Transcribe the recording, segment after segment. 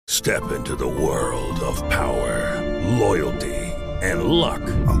Step into the world of power, loyalty, and luck.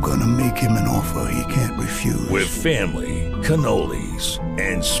 I'm gonna make him an offer he can't refuse. With family, cannolis,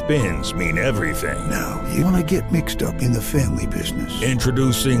 and spins mean everything. Now, you wanna get mixed up in the family business.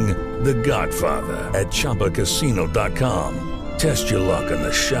 Introducing The Godfather at ChumbaCasino.com. Test your luck in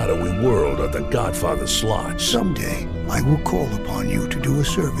the shadowy world of The Godfather slot. Someday, I will call upon you to do a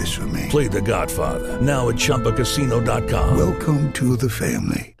service for me. Play The Godfather now at ChumbaCasino.com. Welcome to the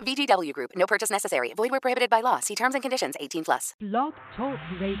family. VGW Group. No purchase necessary. Void where prohibited by law. See terms and conditions. 18+. Blog Talk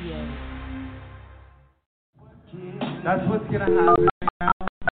Radio. That's what's gonna happen now.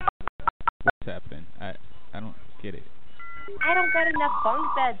 What's happening? I don't get it. I don't got enough bunk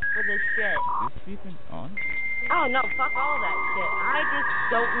beds for this shit. Is this even on? Oh no, fuck all that shit. I just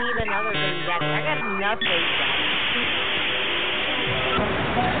don't need another baby daddy. I got enough baby daddy.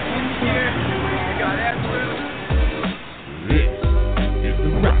 Here, I got absolute. This is the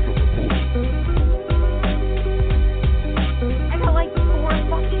Rocker Report. I got like 4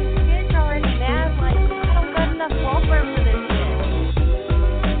 fucking kids already, man. Like, I don't got enough welfare for this shit.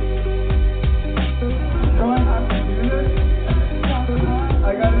 Do I have to do this?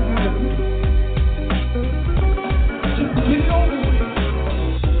 I gotta do this. Just get it over with.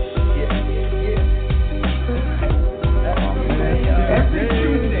 Yeah. Every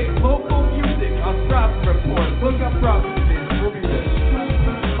Tuesday, local music on Profit Report. Look up Profit Biz. We'll be there.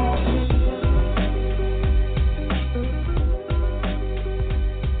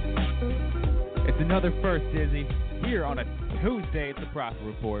 It's another first, Dizzy. Here on a Tuesday, it's the Profit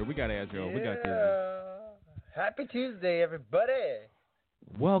Report. We got Azrael. We got Dizzy. Happy Tuesday, everybody.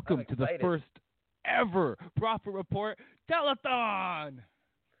 Welcome I'm to the excited. first ever Profit Report Telethon.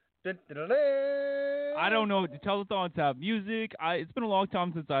 I don't know. The telethons have music. It's been a long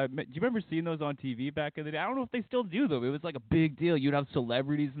time since I met. Do you remember seeing those on TV back in the day? I don't know if they still do, though. It was like a big deal. You'd have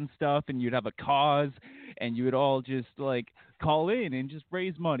celebrities and stuff, and you'd have a cause, and you would all just, like, call in and just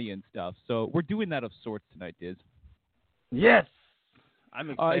raise money and stuff. So we're doing that of sorts tonight, Diz. Yes.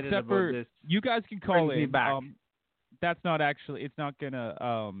 I'm excited except about for this. you guys can call Brings me in. back. That's not actually. It's not gonna.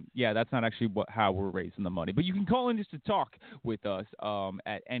 That's not actually how we're raising the money. But you can call in just to talk with us.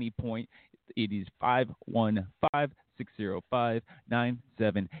 At any point, it is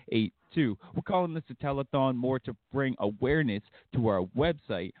 515-605-9782. We're calling this a telethon more to bring awareness to our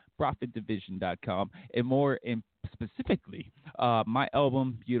website, profitdivision.com, and more specifically, my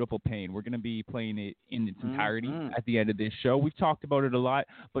album, Beautiful Pain. We're going to be playing it in its entirety at the end of this show. We've talked about it a lot,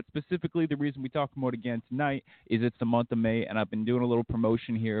 but specifically the reason we talk about it again tonight is it's the month of May, and I've been doing a little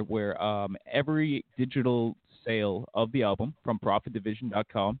promotion here where every digital sale of the album from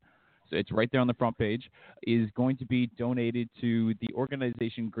profitdivision.com, so it's right there on the front page, is going to be donated to the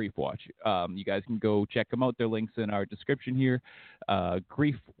organization Grief Watch. You guys can go check them out. Their links in our description here,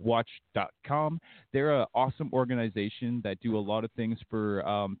 griefwatch.com. They're an awesome organization that do a lot of things for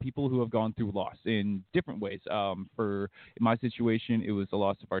people who have gone through loss in different ways. In my situation, it was the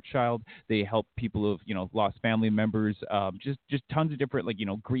loss of our child. They help people who have, lost family members, just tons of different,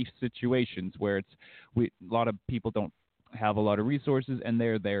 grief situations where a lot of people don't have a lot of resources, and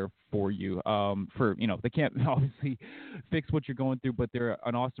they're there for you. They can't obviously fix what you're going through, but they're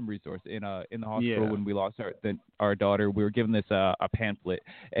an awesome resource. In the hospital when we lost our daughter, we were given this a pamphlet,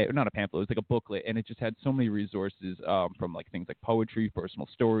 not a pamphlet, it was like a booklet, and it just had so many resources from like things like poetry, personal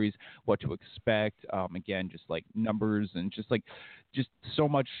stories, what to expect, again, just like numbers and just so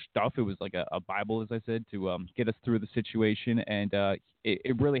much stuff. It was like a Bible, as I said, to get us through the situation, and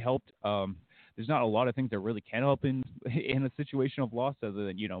it really helped. There's not a lot of things that really can help in a situation of loss other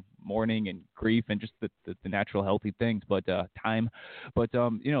than, mourning and grief and just the natural healthy things, but time. But,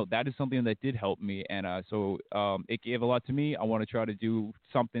 that is something that did help me. And so it gave a lot to me. I want to try to do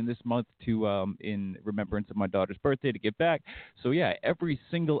something this month to in remembrance of my daughter's birthday to give back. So, yeah, every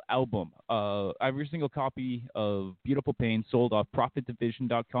single album, every single copy of Beautiful Pain sold off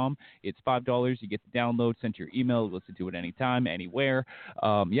profitdivision.com. It's $5. You get the download, sent to your email, listen to it anytime, anywhere.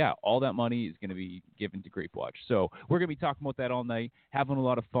 All that money is going to be given to Grief Watch. So we're going to be talking about that all night, having a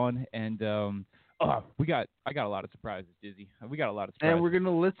lot of fun, and I got a lot of surprises, Dizzy. We got a lot of surprises. And we're going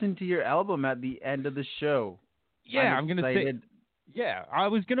to listen to your album at the end of the show. Yeah, I'm going to say... Yeah, I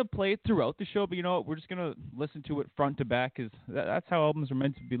was going to play it throughout the show, but you know what? We're just going to listen to it front to back because that's how albums are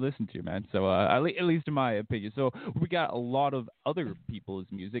meant to be listened to, man. So at least in my opinion. So we got a lot of other people's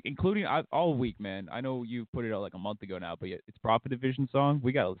music, including all week, man. I know you put it out like a month ago now, but it's Profit Division song.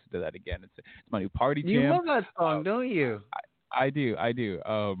 We got to listen to that again. It's my new party jam. You love that song, don't you? I do.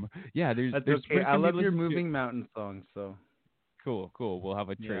 Yeah, there's okay. I love your Moving Mountain song, so. Cool. We'll have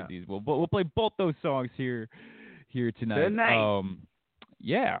a trade these. We'll play both those songs here tonight. Good night.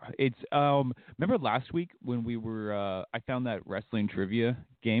 Yeah, it's remember last week when we were I found that wrestling trivia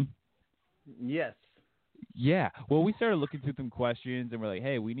game? Yes. Yeah. Well, we started looking through some questions and we're like,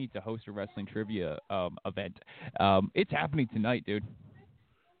 "Hey, we need to host a wrestling trivia event." It's happening tonight, dude.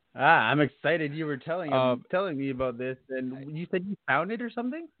 I'm excited. You were telling me about this, and you said you found it or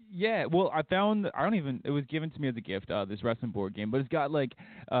something? Yeah. Well, it was given to me as a gift, this wrestling board game, but it's got like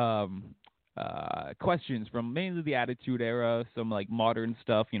questions from mainly the Attitude Era, some like modern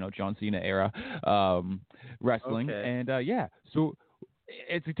stuff, John Cena era wrestling, and so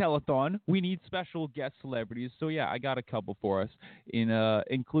it's a telethon. We need special guest celebrities, so yeah, I got a couple for us,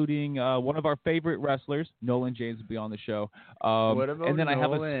 including one of our favorite wrestlers, Nolan James, will be on the show. What about and then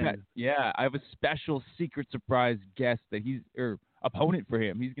Nolan? I have a special secret surprise guest that opponent for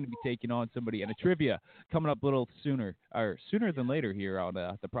him. He's going to be taking on somebody in a trivia coming up a little sooner than later here on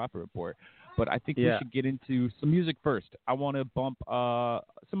the Profit Report. But I think we should get into some music first. I want to bump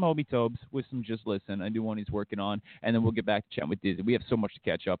some Homie Tobes with some Just Listen, a new one he's working on, and then we'll get back to chatting with Dizzy. We have so much to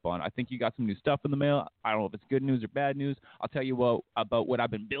catch up on. I think you got some new stuff in the mail. I don't know if it's good news or bad news. I'll tell you about what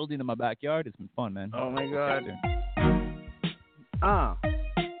I've been building in my backyard. It's been fun, man. Oh, my God.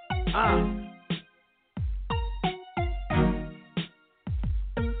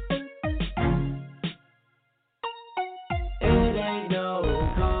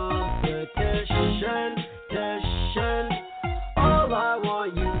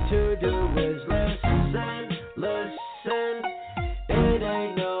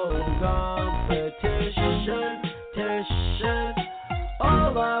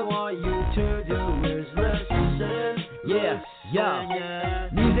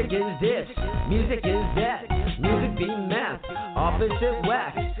 Music is this, music is that, music be math, opposite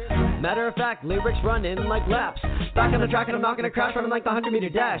whack. Matter of fact, lyrics running like laps. Back on the track and I'm not gonna crash, running like the 100-meter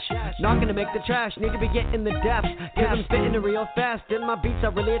dash. Not gonna make the trash, need to be getting the depth, cause I'm spitting it real fast and my beats I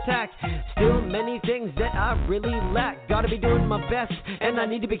really attack. Still many things that I really lack. Gotta be doing my best and I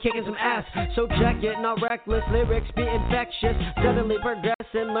need to be kicking some ass. So check it, not reckless, lyrics be infectious. Steadily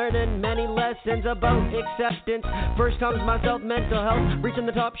progressing, learning many lessons about acceptance. First comes myself, mental health, reaching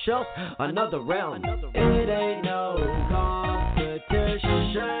the top shelf. Another round, it ain't no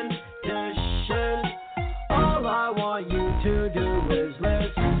competition. All I want you to do is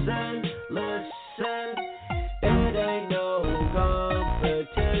listen. It ain't no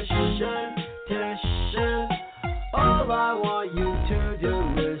competition. All I want you to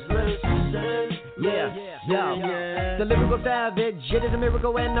do is listen. Yeah. The lyrical savage, it is a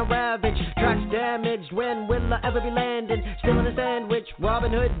miracle and a ravage. Tracks damaged, when will I ever be landing? Still in a sandwich,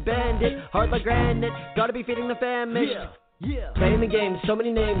 Robin Hood bandit, hard like granite, gotta be feeding the famished. Playing the game, so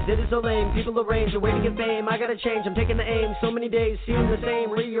many names, it is so lame. People arrange, are waiting to get fame. I gotta change, I'm taking the aim. So many days, seem the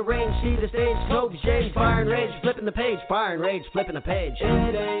same. Rearrange, see the stage, scope, change. Fire and rage, flipping the page. Fire and rage, flipping the page.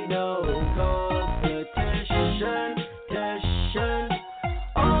 It ain't no competition.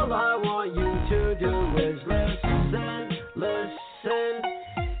 All I want you to do is listen.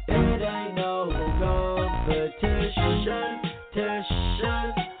 It ain't no competition.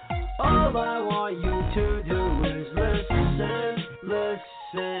 All I want you to do is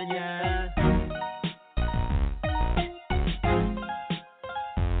listen, yeah.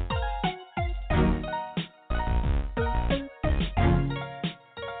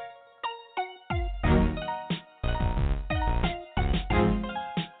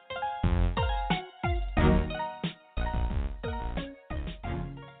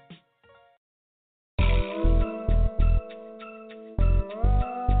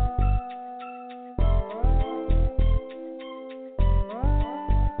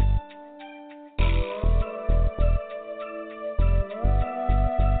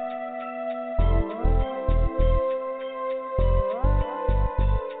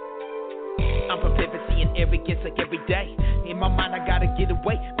 It's like every day. In my mind, I gotta get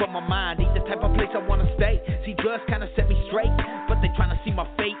away, but my mind ain't the type of place I wanna stay. See, drugs kinda set me straight, but they tryna see my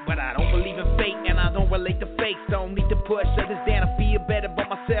fate. But I don't believe in fate, and I don't relate to fakes. Don't need to push others down. I feel better about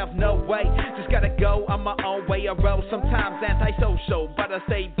myself, no way. Just gotta go on my own way. I roll sometimes antisocial, but I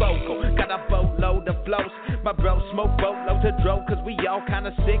stay vocal. Got a boatload of flows. My bro smoke boatloads of dro, cause we all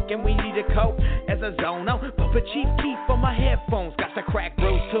kinda sick and we need a coat. As a zone out, but for Chief Keef for my headphones. Got to crack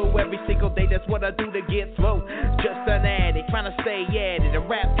bros too every single day. That's what I do to get through. Just an addict, trying to stay at it. A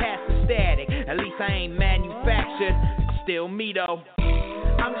rap past the static. At least I ain't manufactured. Still me though.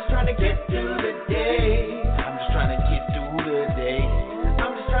 I'm just trying to get through the day. I'm just trying to get through the day.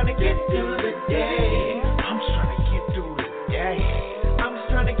 I'm just trying to get through the day. I'm just trying to get through the day. I'm just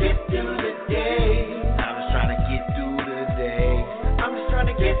trying to get through the day. I'm just trying to get through the day. I'm just trying to get through the day. I'm just trying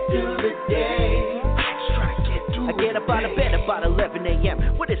to get through the day. I get up out of bed about 11 a.m.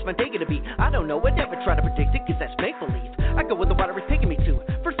 my day gonna be? I don't know, I never try to predict it, cause that's make-believe. I go where the water is taking me to.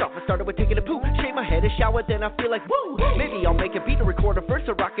 First off, I started with taking a poo. Shave my head, a shower, then I feel like woo. Maybe I'll make a beat and record a verse,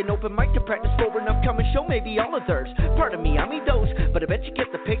 or rock an open mic to practice for an upcoming show. Maybe all of theirs. Pardon me, I mean those, but I bet you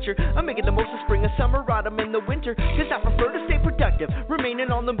get the picture. I'm making the most of spring and summer, autumn, and the winter, cause I prefer to stay productive,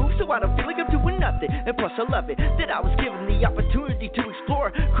 remaining on the move so I don't feel like I'm doing nothing. And plus I love it that I was given the opportunity to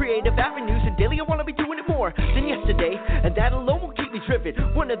explore creative avenues, and daily I wanna be doing it more than yesterday, and that alone will keep me driven.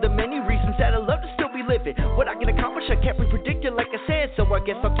 One of the many reasons that I love to still be living. What I can accomplish I can't be predicted, like I said, so I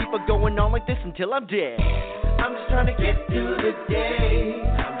guess I'll keep it going on like this until I'm dead. I'm just trying to get through the day.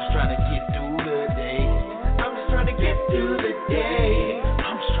 I'm just trying to get through the day. I'm just trying to get through the day.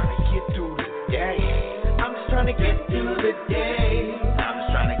 I'm just trying to get through the day. I'm just trying to get through the day. I'm just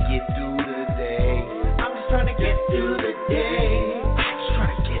trying to get through the day. I'm just trying to get through the day. I'm just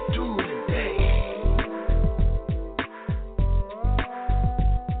trying to get through the day.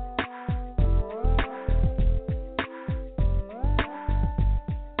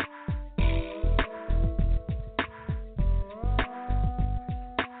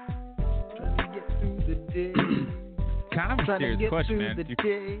 Kind of a serious question, man.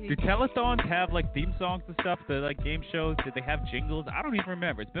 Do telethons have like theme songs and stuff? The like game shows? Did they have jingles? I don't even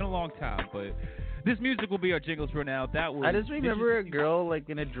remember. It's been a long time, but this music will be our jingles for now. That was. I just remember a girl like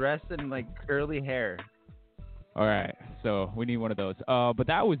in a dress and like curly hair. All right, so we need one of those. But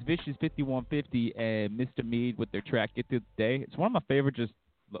that was Vicious 5150 and Mr. Mead with their track "Get Through the Day." It's one of my favorite, just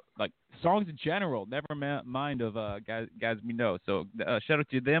like songs in general. Never mind of guys we know. So shout out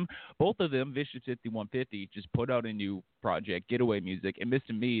to them. Both of them, Vicious 5150, just put out a new project, Getaway Music, and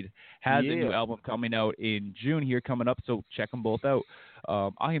Mr. Mead has a new album coming out in June here coming up. So check them both out.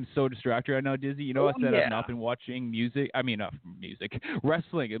 I am so distracted right now, Dizzy. You know, I said I've not been watching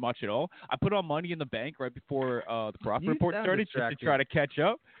wrestling much at all. I put on Money in the Bank right before the profit report started just to try to catch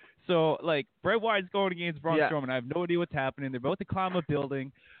up. So, like, Bray Wyatt's going against Braun Strowman. I have no idea what's happening. They're about to climb a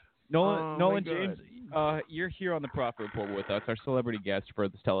building. Nolan James, you're here on the Profit Report with us, our celebrity guest for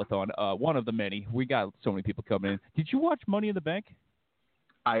this telethon. One of the many. We got so many people coming in. Did you watch Money in the Bank?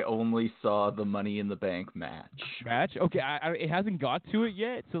 I only saw the Money in the Bank match. Okay, it hasn't got to it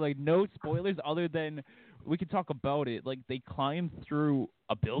yet, so like no spoilers other than we can talk about it. Like they climbed through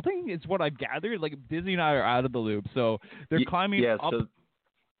a building. It's what I've gathered. Like Disney and I are out of the loop, so they're climbing up. So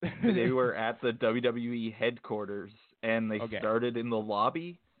they were at the WWE headquarters, and they started in the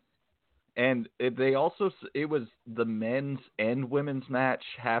lobby. And it was the men's and women's match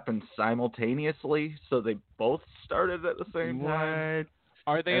happened simultaneously, so they both started at the same time.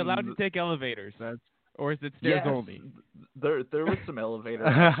 Are they allowed to take elevators? Or is it stairs only? There was some elevator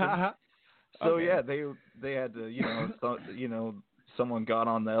action. So they had to, someone got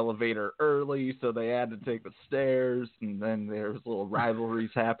on the elevator early, so they had to take the stairs, and then there was little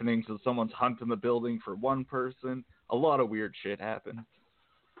rivalries happening, so someone's hunting the building for one person. A lot of weird shit happened.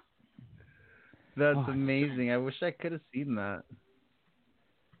 That's amazing. I wish I could have seen that.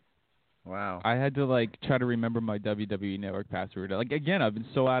 Wow. I had to try to remember my WWE Network password. Again, I've been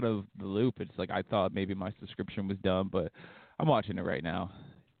so out of the loop. It's I thought maybe my subscription was done, but I'm watching it right now.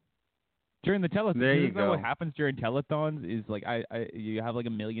 During the telethon, there you go. What happens during telethons is you have a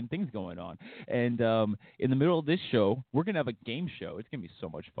million things going on, and in the middle of this show, we're gonna have a game show. It's gonna be so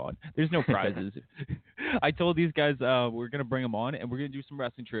much fun. There's no prizes. I told these guys we're gonna bring them on, and we're gonna do some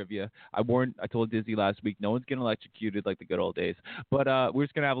wrestling trivia. I told Dizzy last week, no one's getting electrocuted like the good old days, but we're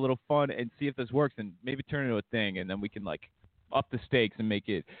just gonna have a little fun and see if this works, and maybe turn it into a thing, and then we can up the stakes and make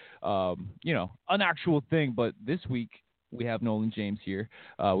it an actual thing. But this week, we have Nolan James here.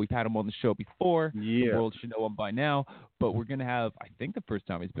 We've had him on the show before. The world should know him by now. But we're going to have, I think the first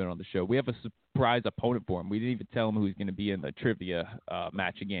time he's been on the show, we have a surprise opponent for him. We didn't even tell him who's going to be in the trivia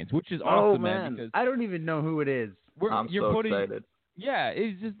match against, which is awesome, man. Because I don't even know who it is. I'm so excited. Yeah,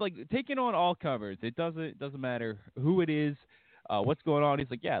 it's just taking on all covers. It doesn't matter who it is, what's going on. He's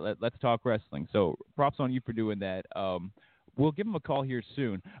like, yeah, let's talk wrestling. So props on you for doing that. We'll give him a call here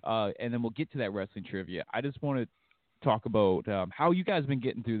soon, and then we'll get to that wrestling trivia. I just want to talk about how you guys been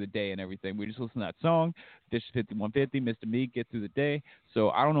getting through the day and everything. We just listened to that song, Dish 5150, Mr. Mead, Get Through the Day.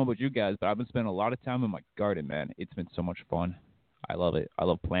 So I don't know about you guys, but I've been spending a lot of time in my garden, man. It's been so much fun. I love it. I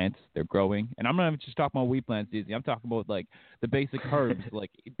love plants. They're growing. And I'm not even just talking about weed plants, Dizzy. I'm talking about the basic herbs,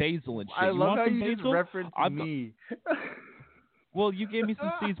 like basil and shit. I love how you basil? just referenced me. Well, you gave me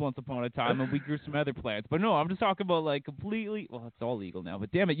some seeds once upon a time, and we grew some other plants. But no, I'm just talking about completely. Well, it's all legal now, but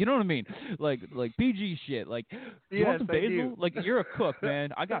damn it, you know what I mean? Like PG shit. You want some basil? You're a cook, man.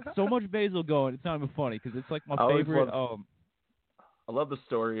 I got so much basil going. It's not even funny because it's my favorite. I love the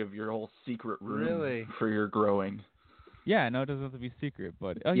story of your whole secret room for your growing. Yeah, no, it doesn't have to be secret,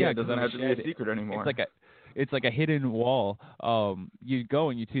 but it doesn't have to be a secret anymore. It's like a hidden wall. You go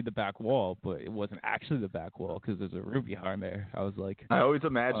and you see the back wall, but it wasn't actually the back wall because there's a room behind there. I was like, I always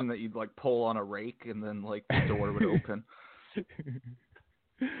imagine that you'd like pull on a rake and then like the door would open.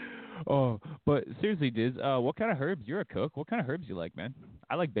 Oh, but seriously, Diz, what kind of herbs? You're a cook. What kind of herbs you like, man?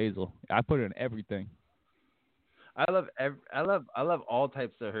 I like basil. I put it in everything. I love all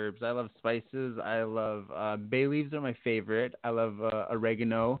types of herbs. I love spices. I love bay leaves are my favorite. I love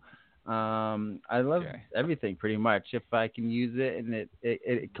oregano. I love everything pretty much. If I can use it and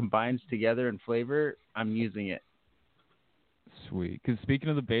it combines together in flavor, I'm using it. Sweet. Because speaking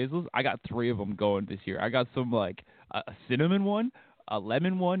of the basils, I got 3 of them going this year. I got some like a cinnamon one, a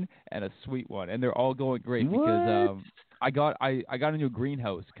lemon one, and a sweet one, and they're all going great because I got a new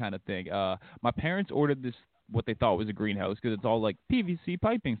greenhouse kind of thing. My parents ordered this. What they thought was a greenhouse because it's all like PVC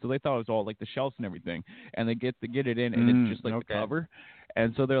piping, so they thought it was all like the shelves and everything. And they get it in, and it's just like the cover.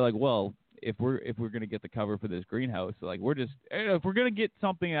 And so they're like, well, if we're gonna get the cover for this greenhouse, like if we're gonna get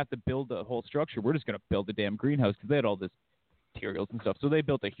something and have to build the whole structure, we're just gonna build a damn greenhouse because they had all this materials and stuff. So they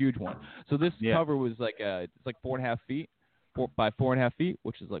built a huge one. So this cover was like it's like 4.5 feet. 4 by 4.5 feet,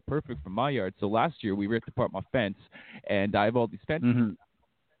 which is like perfect for my yard. So last year we ripped apart my fence, and I have all these fences,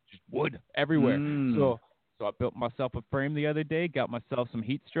 just wood everywhere. So I built myself a frame the other day, got myself some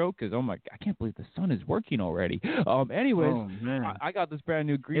heat stroke because, oh my, I can't believe the sun is working already. Anyways, I got this brand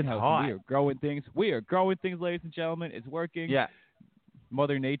new greenhouse. And we are growing things. Ladies and gentlemen. It's working. Yeah.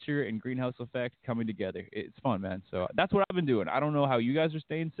 Mother Nature and greenhouse effect coming together. It's fun, man. So that's what I've been doing. I don't know how you guys are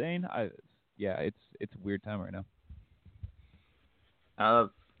staying sane. It's a weird time right now. I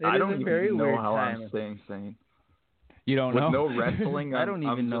don't even know how I'm staying sane. You don't know? With no wrestling, I don't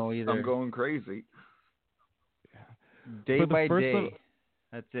even know either. I'm going crazy. Day by day.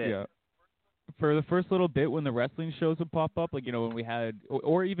 That's it. Yeah. For the first little bit when the wrestling shows would pop up, like, when we had,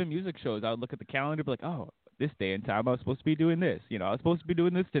 or even music shows, I would look at the calendar and be like, oh, this day and time I was supposed to be doing this. I was supposed to be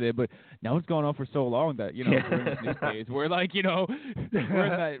doing this today, but now it's going on for so long that, we're in these days. We're like, we're in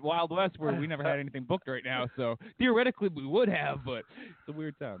that Wild West where we never had anything booked right now. So theoretically we would have, but it's a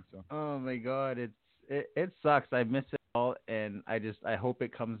weird time. So. Oh my God. It sucks. I miss it all. And I hope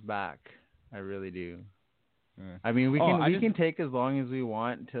it comes back. I really do. I mean, we can take as long as we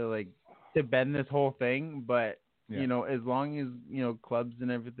want to bend this whole thing, but as long as clubs and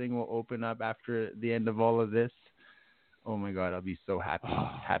everything will open up after the end of all of this, oh my God, I'll be so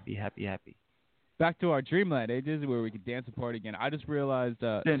happy, happy. Back to our dreamland ages where we could dance a party again. I just realized,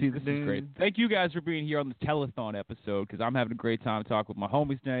 this is great. Thank you guys for being here on the telethon episode because I'm having a great time talking with my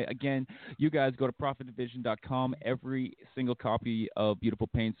homies tonight. Again, you guys go to profitdivision.com. Every single copy of Beautiful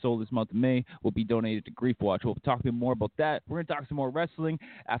Pain sold this month of May will be donated to Grief Watch. We'll be talking more about that. We're going to talk some more wrestling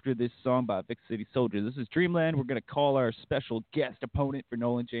after this song by Vic City Soldier. This is Dreamland. We're going to call our special guest opponent for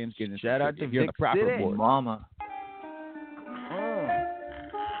Nolan James. Shout out to Vic City. Board. Mama.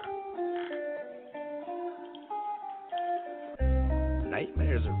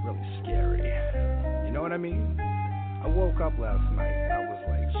 Nightmares are really scary. You know what I mean? I woke up last night and I was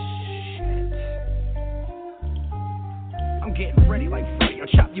like, shit. I'm getting ready like Freddy. I'll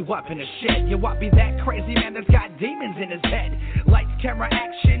chop you up in a shed. You want be that crazy man that's got demons in his head. Lights, camera,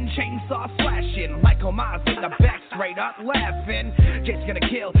 action, chainsaw slashing. Michael Myers in the back, straight up laughing. Jake's gonna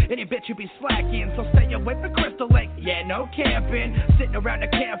kill any bitch you be slacking. So stay away from Crystal Lake. Yeah, no camping. Sitting around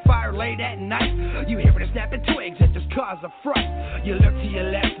the campfire late at night. You hear it snapping twigs, it just cause a fright. You look to your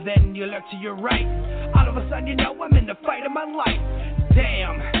left, then you look to your right. All of a sudden you know I'm in the fight of my life.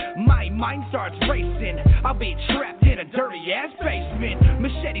 Damn, my mind starts racing. I'll be trapped in a dirty ass basement.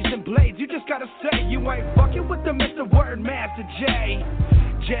 Machetes and blades, you just gotta say you ain't fucking with the Mr. Word Master J.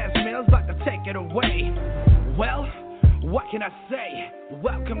 Jazz Mills about to take it away. Well, what can I say?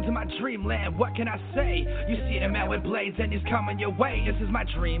 Welcome to my dreamland, what can I say? You see the man with blades and he's coming your way. This is my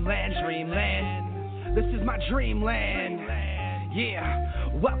dreamland. This is my dreamland.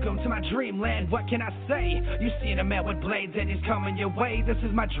 Yeah, welcome to my dreamland, what can I say? You see a man with blades and he's coming your way. This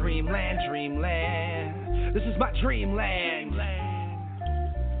is my dreamland. This is my dreamland.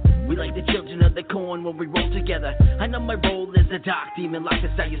 We like the children of the corn when we roll together. I know my role is a dark demon locked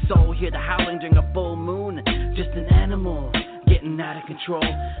inside your soul. Hear the howling during a full moon. Just an animal getting out of control.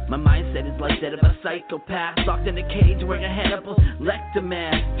 My mindset is like that of a psychopath locked in a cage wearing a Hannibal Lecter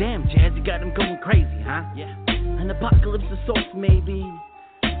mask. Damn, Jazz, you got him going crazy, huh? Yeah. An apocalypse of sorts, maybe.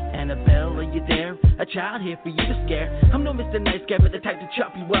 Annabelle, are you there? A child here for you to scare. I'm no Mr. Nice Guy, but the type to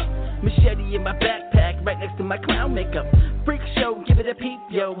chop you up. Machete in my backpack, right next to my clown makeup. Freak show, give it a peep,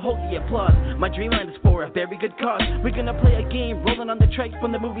 yo, hold the applause. My dreamland is for a very good cause. We're gonna play a game, rolling on the track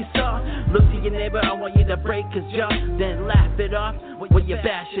from the movie Saw. Look to your neighbor, I want you to break his jaw, then laugh it off when you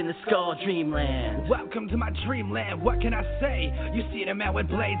bash in the skull dreamland. Welcome to my dreamland, what can I say? You see the man with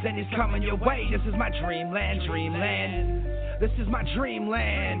blades and he's coming your way. This is my dreamland, dreamland. This is my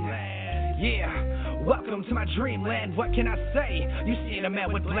dreamland. Yeah, welcome to my dreamland, what can I say? You see the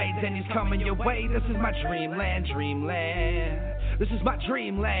man with blades and he's coming your way. This is my dreamland, dreamland. This is my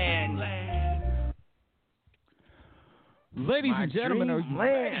dreamland. Ladies and gentlemen, are you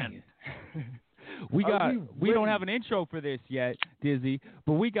ready? We don't have an intro for this yet, Dizzy,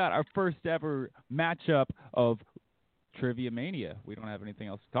 but we got our first ever matchup of Trivia Mania. We don't have anything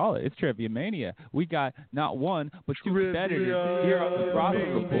else to call it. It's Trivia Mania. We got not one, but two competitors here on the Profit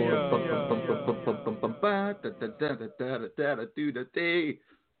Report.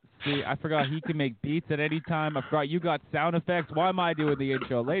 See, I forgot he can make beats at any time. I forgot you got sound effects. Why am I doing the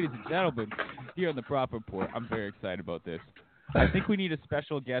intro? Ladies and gentlemen, here on the Profit Report, I'm very excited about this. I think we need a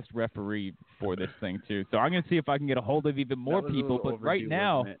special guest referee for this thing, too. So I'm going to see if I can get a hold of even more people. But right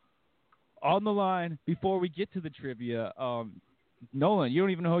now, on the line, before we get to the trivia, Nolan, you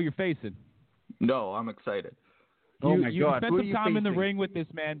don't even know who you're facing. No, I'm excited. You spent some time in the ring with this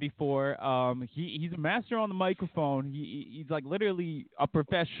man before. He's a master on the microphone. He's like literally a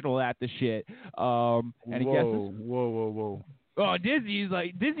professional at the shit. And he guesses. Whoa. Oh, Dizzy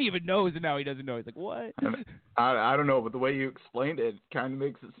even knows, and now he doesn't know. He's like, what? I don't know, but the way you explained it kind of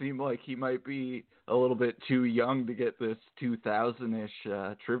makes it seem like he might be a little bit too young to get this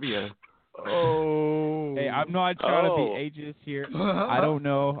 2000-ish trivia. Oh. Hey, I'm not trying to be ageist here. I don't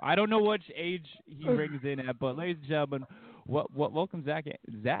know which age he brings in at, but ladies and gentlemen, welcome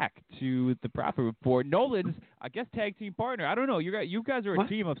Zach to the Profit Report. Nolan's, I guess, tag team partner. I don't know. You guys are a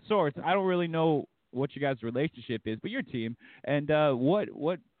team of sorts. I don't really know what you guys' relationship is, but your team. And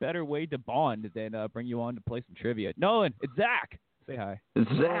what better way to bond than bring you on to play some trivia? Nolan, it's Zach. Say hi. It's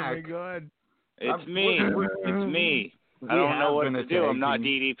Zach. Oh my God. It's me. It's me. I don't know what to do. I'm not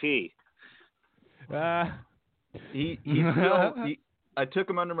DDP. He's still. I took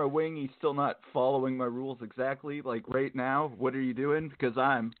him under my wing. He's still not following my rules exactly. Like right now, what are you doing? Because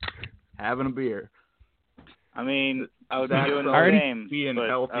I'm having a beer. I mean, I was doing the same, being but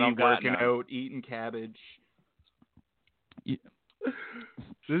healthy, working out, eating cabbage. This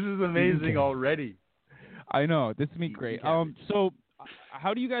is amazing already. I know. This is me great. So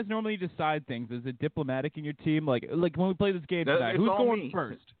how do you guys normally decide things? Is it diplomatic in your team? Like when we play this game tonight, who's going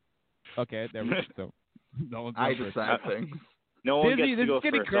first? Okay, there we go. So no one's going first. I decide things. No one gets to go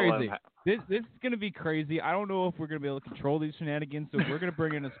first. This is going to be crazy. This is going to be crazy. I don't know if we're going to be able to control these shenanigans, so we're going to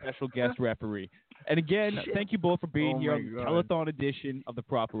bring in a special guest referee. And again, thank you both for being here on the Telethon edition of the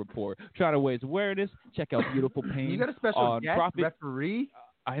Profit Report. Trying to raise awareness. Check out Beautiful Pain. You got a special guest referee?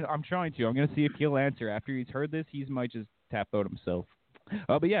 I'm trying to. I'm going to see if he'll answer. After he's heard this, he might just tap out himself.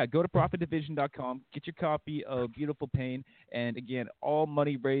 But yeah, go to ProfitDivision.com, get your copy of Beautiful Pain, and again, all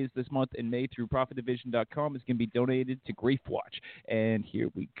money raised this month in May through ProfitDivision.com is going to be donated to Grief Watch. And here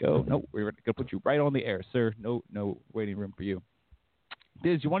we go. No, we're going to put you right on the air, sir. No waiting room for you.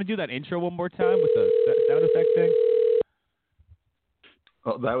 Diz, you want to do that intro one more time with the sound effect thing?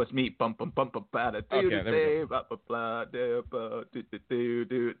 Oh, that was me. Bum bum bum bum bada. Okay, there we go.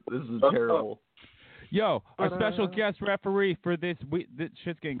 This is terrible. Yo, our special guest referee for this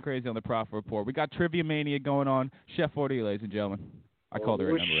shit's getting crazy on the Profit Report. We got Trivia Mania going on. Chef 40, ladies and gentlemen. I called the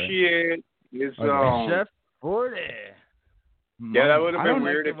right number, right? Shit. It's Chef 40. Yeah, that would have been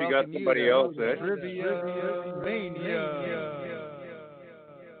weird if you got somebody else. Trivia Mania.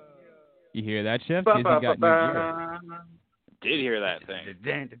 You hear that, Chef? Disney got new gear. Did hear that thing.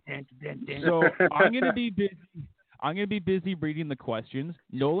 So I'm gonna be busy reading the questions.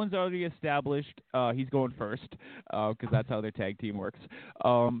 Nolan's already established he's going first because that's how their tag team works.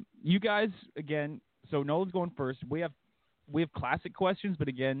 You guys, again, so Nolan's going first. We have classic questions, but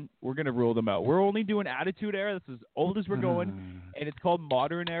again, we're going to rule them out. We're only doing Attitude Era. This is as old as we're going, and it's called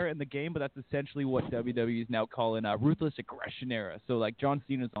Modern Era in the game, but that's essentially what WWE is now calling Ruthless Aggression Era. So, like, John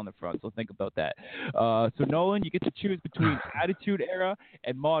Cena's on the front, so think about that. So, Nolan, you get to choose between Attitude Era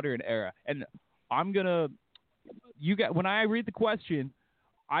and Modern Era. And I'm going to when I read the question,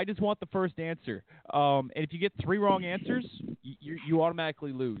 I just want the first answer. And if you get 3 wrong answers, you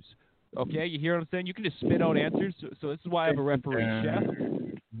automatically lose. Okay, you hear what I'm saying? You can just spit out answers. So this is why I have a referee, Chef.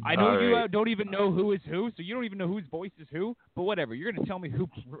 I know you don't even know who is who, so you don't even know whose voice is who. But whatever, you're going to tell me who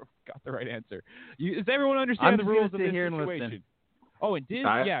got the right answer. Does everyone understand the rules of this situation? Oh, and Diz,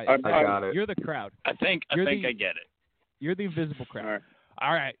 I got it. You're the crowd. I think I get it. You're the invisible crowd.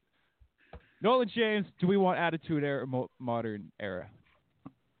 All right. Nolan James, do we want Attitude Era or Modern Era?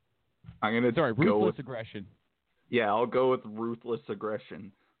 Ruthless Aggression. Yeah, I'll go with Ruthless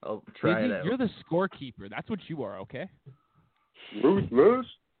Aggression. I'll try it out. You're the scorekeeper. That's what you are, okay? Ruthless?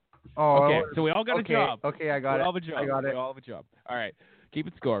 Oh, okay, so we all got a job. Okay, I got it. We all have a job. All right, keep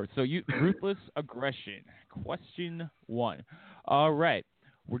it score. So Ruthless Aggression. Question 1. All right, all right.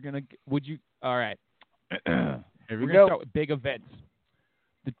 We're gonna start with big events.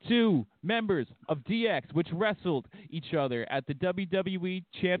 The 2 members of DX, which wrestled each other at the WWE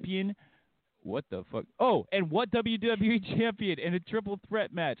Champion. What the fuck? Oh, and what WWE Champion in a triple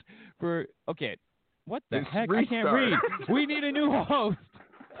threat match for? Okay, what the heck? Restart. I can't read. We need a new host.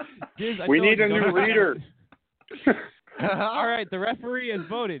 We need a new reader. All right, the referee has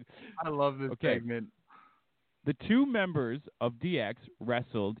voted. I love this segment. The 2 members of DX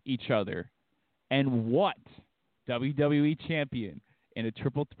wrestled each other, and what WWE Champion in a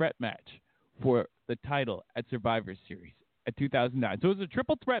triple threat match for the title at Survivor Series at 2009. So it was a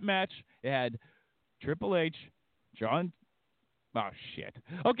triple threat match. It had Triple H, John. Oh shit.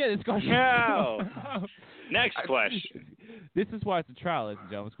 Okay, this question. No. Next question. This is why it's a trial, ladies and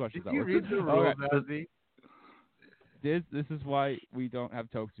gentlemen. This question's Did you read the rules, Ozzy? This is why we don't have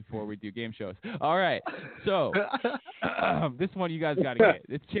tokes before we do game shows. All right. So this one you guys got to get.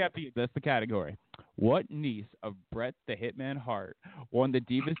 It's champion. That's the category. What niece of Bret the Hitman Hart won the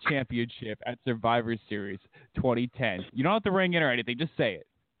Divas Championship at Survivor Series 2010? You don't have to ring in or anything. Just say it.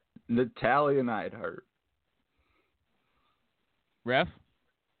 Natalia Neidhart. Ref?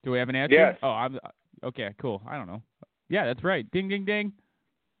 Do we have an answer? Yes. Oh, okay, cool. I don't know. Yeah, that's right. Ding, ding, ding.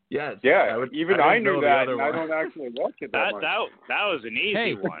 Yes. Yeah, I knew that, and I don't actually watch it that much. That was an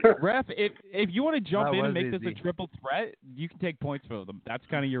easy one. Ref, if you want to jump in and make this a triple threat, you can take points for them. That's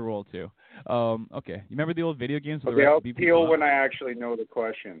kind of your role, too. Okay. You remember the old video games? Okay, I'll appeal when I actually know the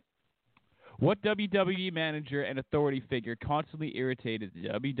question. What WWE manager and authority figure constantly irritated the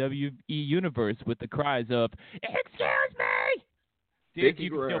WWE universe with the cries of, "Excuse me"? Did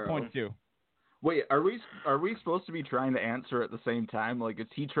you can steal points, too. Wait, are we supposed to be trying to answer at the same time? Like, is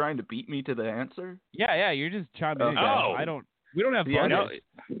he trying to beat me to the answer? Yeah, you're just chiming in. Oh, we don't have buttons.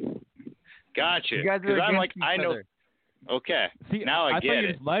 Gotcha. You guys are against each other. Okay. See, now I get thought you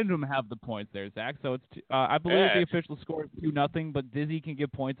it. just letting them have the points there, Zach. So it's I believe the official score is 2-0, but Dizzy can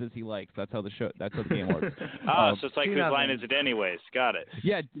give points as he likes. That's how the game works. So it's like whose line is it anyways? Got it.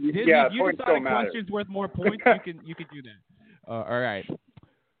 Yeah, Dizzy, yeah, if you decide a question's worth more points, you can do that. All right.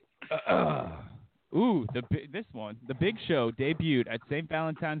 This one. The Big Show debuted at St.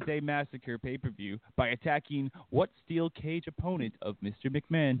 Valentine's Day Massacre pay-per-view by attacking what steel cage opponent of Mr.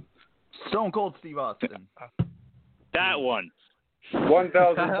 McMahon? Stone Cold Steve Austin. That one.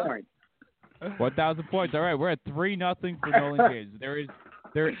 1,000 points. 1,000 points. All right, we're at 3-0 for Nolan James.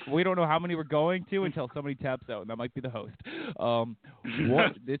 We don't know how many we're going to until somebody taps out, and that might be the host.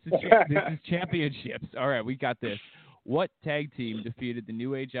 This is championships. All right, we got this. What tag team defeated the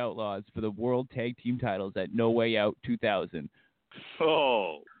New Age Outlaws for the World Tag Team titles at No Way Out 2000?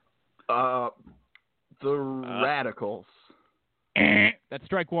 Oh. The Radicals. That's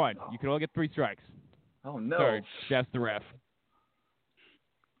strike 1. You can only get 3 strikes. Oh, no. Sorry, that's the ref.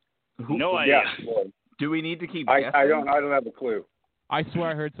 No idea. Yeah. Do we need to keep guessing? I don't have a clue. I swear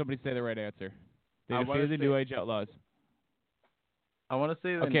I heard somebody say the right answer. They defeated the New Age Outlaws. I want to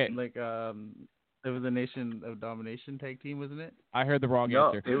say that, it was a Nation of Domination tag team, wasn't it? I heard the wrong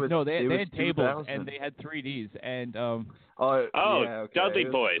answer. They had tables 2000. and they had 3Ds and Dudley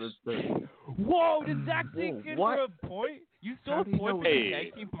Boys. Whoa, did Zach think in for a point? You stole a point from your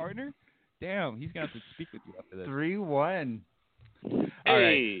tag team partner? Damn, he's gonna have to speak with you after this. 3-1.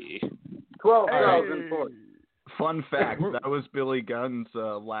 Hey. 12,000 points. Fun fact, that was Billy Gunn's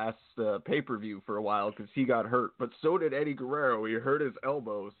last pay-per-view for a while because he got hurt. But so did Eddie Guerrero. He hurt his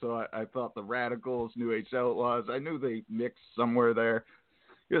elbow. So I thought the Radicals, New Age Outlaws, I knew they mixed somewhere there.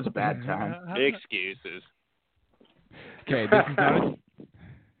 It was a bad time. Excuses. Okay, this is not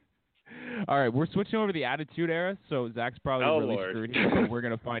all right, we're switching over to the Attitude Era, so Zach's probably screwed here, but we're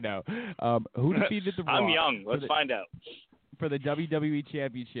going to find out. Who defeated The Rock? I'm young. Let's find out. For the WWE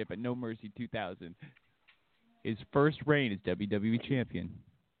Championship at No Mercy 2000. His first reign as WWE Champion.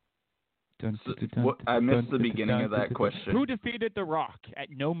 I missed the beginning of that question. Who defeated The Rock at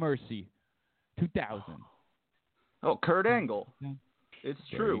No Mercy 2000? Oh, Kurt Angle. It's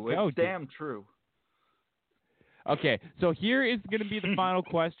true. It's damn true. Okay, so here is going to be the final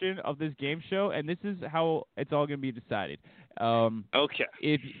question of this game show, and this is how it's all going to be decided. Okay.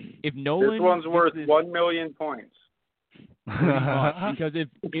 If Nolan... This one's worth 1 million points. Because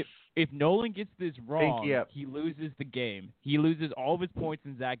if Nolan gets this wrong, he loses the game. He loses all of his points,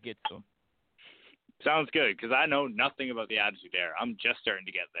 and Zach gets them. Sounds good, because I know nothing about the Attitude Era. I'm just starting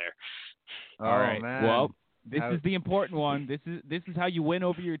to get there. All right. Man. Well, this is the important one. This is how you win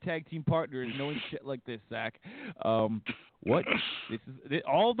over your tag team partners, knowing shit like this, Zach. What?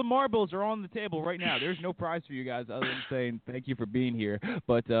 All the marbles are on the table right now. There's no prize for you guys other than saying thank you for being here.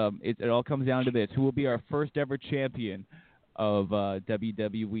 But it all comes down to this: who will be our first ever champion of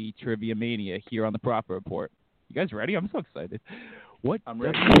WWE Trivia Mania here on the Profit Report? You guys ready? I'm so excited. What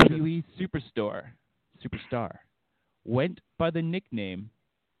WWE superstar went by the nickname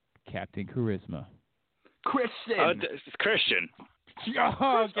Captain Charisma? Christian. It's Christian.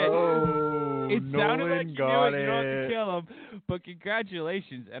 Oh, okay. It sounded Nolan like you got knew it. You don't have to it. kill him. But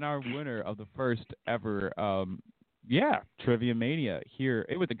congratulations, and our winner of the first ever, Trivia Mania here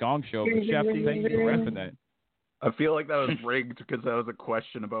with the Gong Show. But Chef, thank you for repping that. I feel like that was rigged because that was a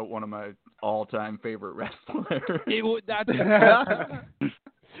question about one of my all-time favorite wrestlers.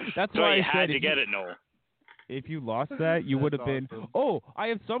 That's so why you I had said to get it, Noel. If you lost that, you would have been. Awesome. Oh, I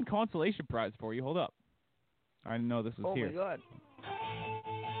have some consolation prize for you. Hold up. I didn't know this was here. Oh my God.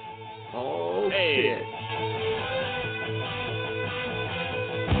 Oh hey. shit.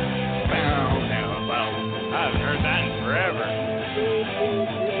 Wow. I haven't heard that in forever.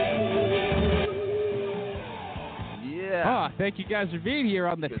 Thank you guys for being here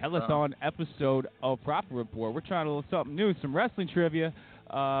on the Telethon episode of Profit Report. We're trying to do something new, some wrestling trivia.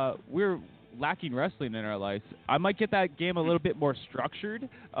 We're lacking wrestling in our lives. I might get that game a little bit more structured,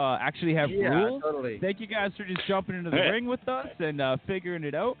 actually have rules. Totally. Thank you guys for just jumping into the ring with us and figuring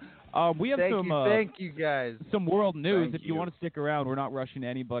it out. We have thank you guys. Some world news. If you want to stick around, we're not rushing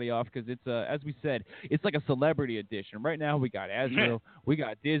anybody off because it's, as we said, it's like a celebrity edition. Right now, we got Azrael, we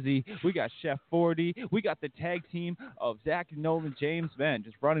got Dizzy, we got Chef 40, we got the tag team of Zach and Nolan James, man,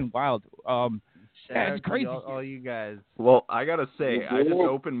 just running wild. It's crazy. All you guys. Well, I gotta say, I just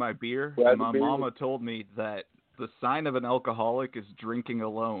opened my beer, and my mama told me that the sign of an alcoholic is drinking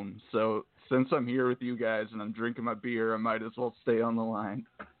alone. So since I'm here with you guys and I'm drinking my beer, I might as well stay on the line.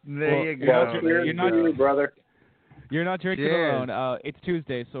 There you go. You're not, brother. You're not drinking alone. It's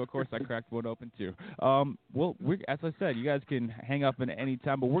Tuesday, so of course I cracked one open too. Well, as I said, you guys can hang up at any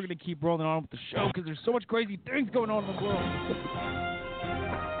time, but we're gonna keep rolling on with the show because there's so much crazy things going on in the world.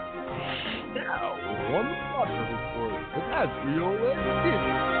 Now, on the Profit Report with Azrael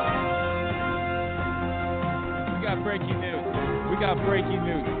and We got breaking news. We got breaking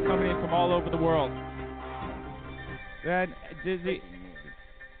news coming in from all over the world. And Dizzy,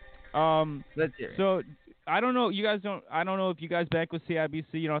 let's hear it. So I don't know. I don't know if you guys bank with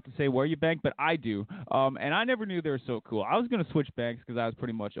CIBC. You don't have to say where you bank, but I do. And I never knew they were so cool. I was gonna switch banks because I was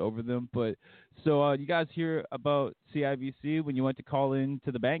pretty much over them. But so you guys hear about CIBC when you went to call in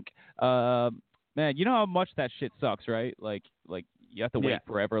to the bank? Man, you know how much that shit sucks, right? Like you have to wait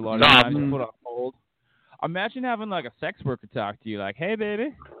forever. A lot of times you put on hold. Imagine having like a sex worker talk to you, like, "Hey,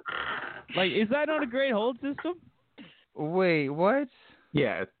 baby." Like, is that not a great hold system? Wait, what?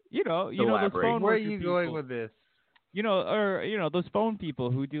 Yeah. You know those phone. Where are you going with this? Those phone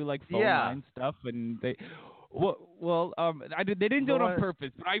people who do like phone line stuff, and they. They didn't do it on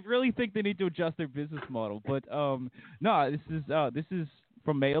purpose, but I really think they need to adjust their business model. But no, this is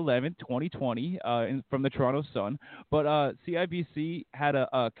from May 11th, 2020, from the Toronto Sun. But CIBC had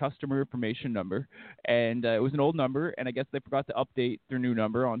a customer information number, and it was an old number, and I guess they forgot to update their new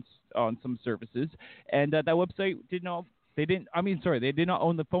number on some services, and that website they did not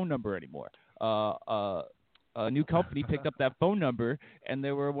own the phone number anymore. A new company picked up that phone number, and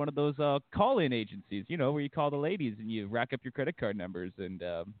they were one of those call-in agencies, where you call the ladies and you rack up your credit card numbers and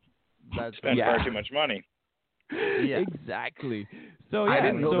spend far too much money. Yeah. Exactly. So I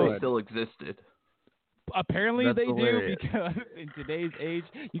didn't know they still existed. Apparently they hilarious. do, because in today's age,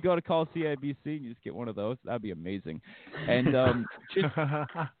 you go to call CIBC and you just get one of those. That'd be amazing. And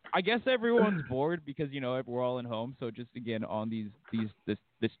I guess everyone's bored because we're all in home. So just again on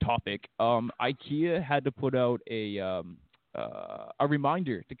this topic, IKEA had to put out a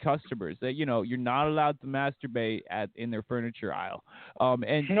reminder to customers that you're not allowed to masturbate in their furniture aisle.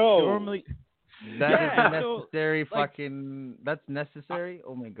 And normally. That is necessary. That's necessary.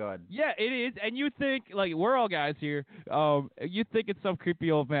 Oh my God. Yeah, it is. And you think we're all guys here. You think it's some creepy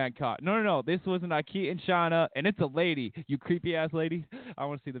old man caught? No. This was an IKEA in China, and it's a lady. You creepy ass lady. I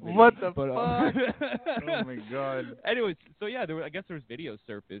want to see the video. What the fuck? Oh my God. Anyways, so yeah, I guess there was video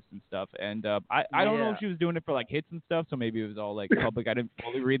surfaced and stuff, and I don't know if she was doing it for hits and stuff, so maybe it was all public. I didn't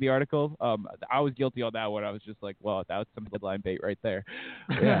fully read the article. I was guilty on that one. I was just like, well, that was some headline bait right there.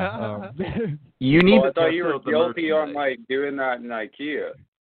 Yeah. You need. I thought you were guilty on like doing that in IKEA.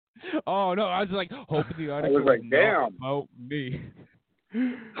 Oh no, I was like hoping the article I was like, damn, about me.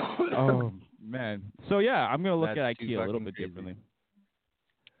 Oh man. So yeah, I'm gonna look at IKEA a little bit differently.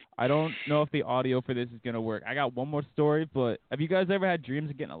 I don't know if the audio for this is gonna work. I got one more story, but have you guys ever had dreams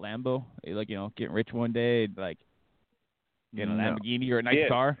of getting a Lambo? Like, getting rich one day, like getting a Lamborghini or a nice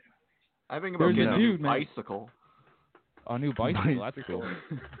car? I think about getting a new bicycle. A new bicycle, that's cool.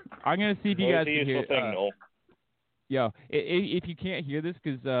 I'm gonna see if you guys can hear. If you can't hear this,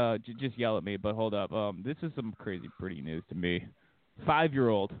 because just yell at me. But hold up, this is some crazy pretty news to me.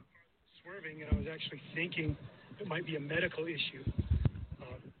 5-year-old. Swerving, and I was actually thinking it might be a medical issue. If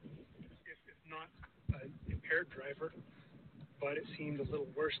not an impaired driver, but it seemed a little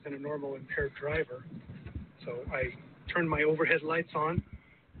worse than a normal impaired driver. So I turned my overhead lights on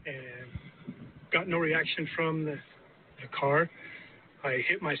and got no reaction from the car. I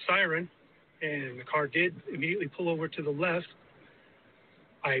hit my siren, and the car did immediately pull over to the left.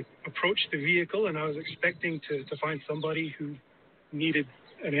 I approached the vehicle, and I was expecting to find somebody who needed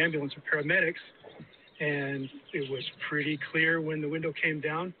an ambulance or paramedics, and it was pretty clear when the window came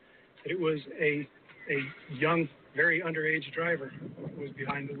down that it was a young, very underage driver who was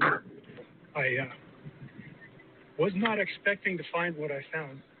behind the wheel. I was not expecting to find what I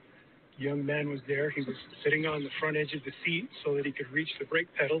found. The young man was there. He was sitting on the front edge of the seat so that he could reach the brake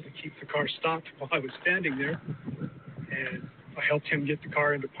pedal to keep the car stopped while I was standing there. And I helped him get the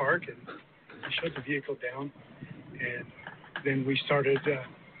car into park, and he shut the vehicle down. And then we started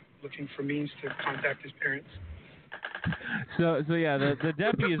looking for means to contact his parents. So yeah, the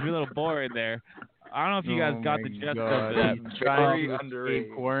deputy is a little boring there. I don't know if you guys got the gist of that. He's trying to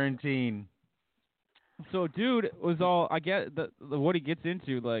escape quarantine. So dude was all, I get what he gets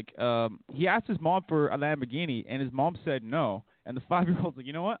into, like, he asked his mom for a Lamborghini, and his mom said no. And the 5-year-old's like,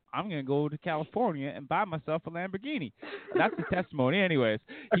 you know what? I'm going to go to California and buy myself a Lamborghini. That's the testimony anyways.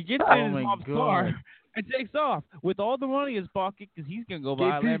 He gets in his mom's car and takes off with all the money in his pocket because he's going to go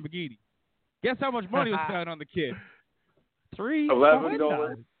buy a Lamborghini. Guess how much money was spent on the kid?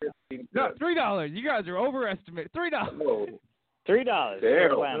 $11. No, $3. You guys are overestimating. $3. Whoa. $3.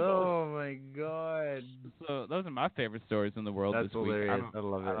 Oh my god! So those are my favorite stories in the world That's this week. hilarious. I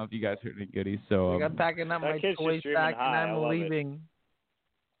love it. I don't know if you guys heard any goodies. So I'm packing up my toys back and I'm leaving.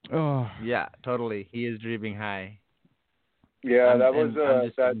 Oh yeah, totally. He is dreaming high. Yeah,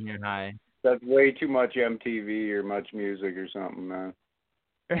 high. That's way too much MTV or much music or something, man.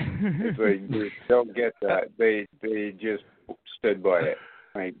 It's like, you don't get that. They just stood by it.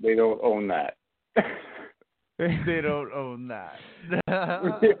 Like, they don't own that. They don't own that.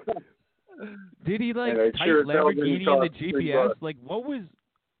 Did he type Lamborghini in the GPS? Like,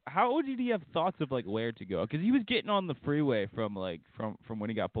 how did he have thoughts of where to go? Because he was getting on the freeway from when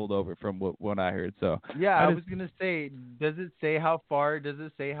he got pulled over, from what I heard. So yeah, I was gonna say, does it say how far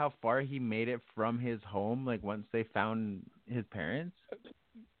he made it from his home? Like once they found his parents?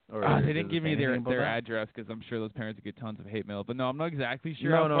 Or they didn't give me their address because I'm sure those parents would get tons of hate mail. But no, I'm not exactly sure.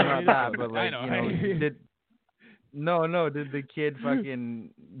 No, not that. But I know. Did the kid fucking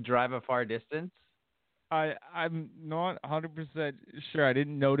drive a far distance? I'm not 100% sure. I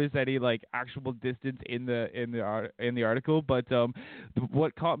didn't notice any actual distance in the article, but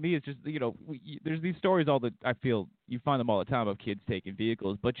what caught me is just there's these stories I feel you find them all the time of kids taking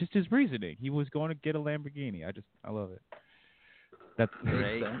vehicles, but just his reasoning. He was going to get a Lamborghini. I love it. That's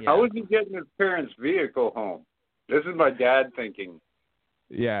right. Yeah. How was he getting his parents' vehicle home? This is my dad thinking.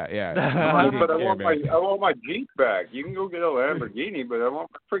 Yeah. But I want my Jeep back. You can go get a Lamborghini, but I want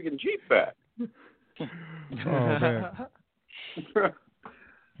my freaking Jeep back. Oh man.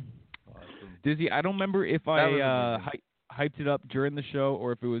 Dizzy, I don't remember if I hyped it up during the show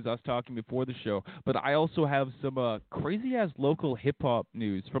or if it was us talking before the show, but I also have some crazy ass local hip hop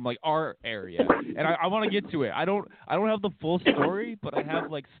news from our area, and I want to get to it. I don't have the full story, but I have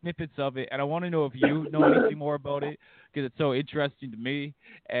snippets of it, and I want to know if you know anything more about it because it's so interesting to me.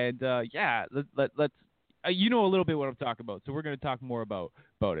 And let's you know a little bit what I'm talking about, so we're gonna talk more about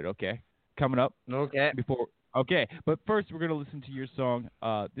it. Okay, coming up. Okay. But first we're gonna listen to your song.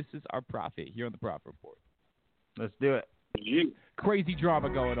 This is Our Prophet here on the Prophet Report. Let's do it. Crazy drama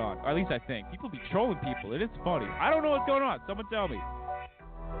going on, or at least I think. People be trolling people, and it's funny. I don't know what's going on. Someone tell me.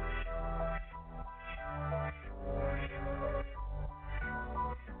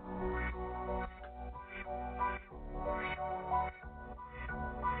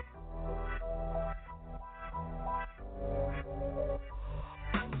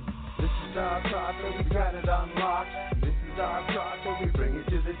 This is our prophet, we got it unlocked. This is our prophet, we bring it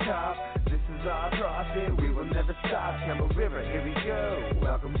to the top. This is our prophet, we will never stop. Camel River, here we go.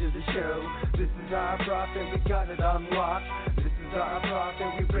 Welcome to the show. This is our profit, we got it unlocked. This is our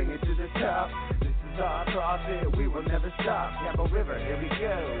profit, we bring it to the top. This is our profit, we will never stop. Campbell River, here we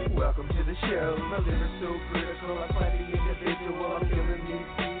go. Welcome to the show. My liver's so critical, I find the individual. I'm feeling these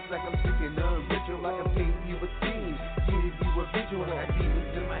beats like I'm speaking a ritual, like I'm painting you a scene. Give you a visual, I got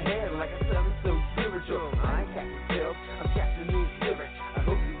demons in my head, like I'm sounding so spiritual. I ain't catching pills, I'm catching these lyrics. I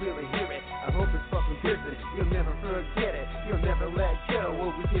hope you really hear it, I hope it's fucking piercing. You'll never forget it, you'll never let go.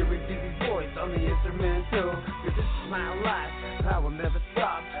 Always hearing Dizzy's voice on the instrumental. Cause this is my life, I will never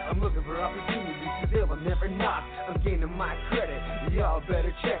stop. I'm looking for opportunities, cause they will never knock. I'm gaining my credit, y'all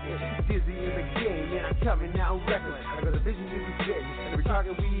better check it. Dizzy in the game, and I'm coming out reckless. I got a vision to be getting, every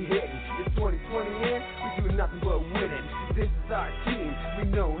target we hitting. It's 2020 in, we doing nothing but winning. This is our team, we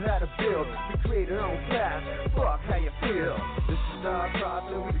know how to build. We create our own path, fuck how you feel. This is our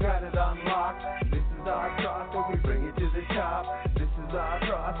profit, we got it unlocked. This is our profit, we bring it to the top. This is our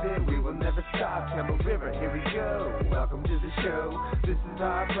profit, we will never stop. Campbell River, here we go. Welcome to the show. This is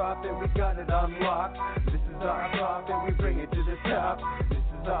our profit, we got it unlocked. This is our profit, we bring it to the top. This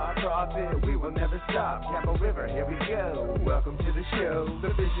is our profit, we will never stop. Campbell River, here we go. Welcome to the show.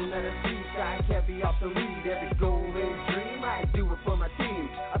 The vision that I see, I can't be obsolete. Every goal and dream, I do it for my team.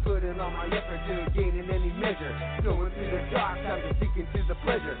 I put in all my effort to gain in any measure. Going through the dark times and seeking to the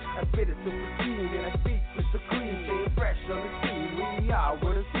pleasure. I spit it so pristine and I speak with the clean. Staying fresh on the scene, we are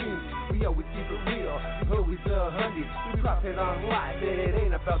what a team. We always keep it real, always a honey. We profit on life, it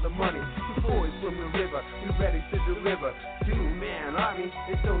ain't about the money. The boys from the river, we ready to deliver. 2-man army,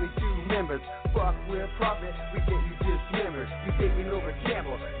 it's only 2 members. Fuck with profit, we get you dismembered. We taking over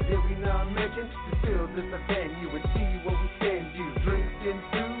Campbell, did we not mention? To fill this venue and see what we send you. Drinks and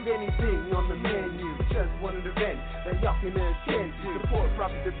food, anything on the menu. Just one event that y'all can attend to. Support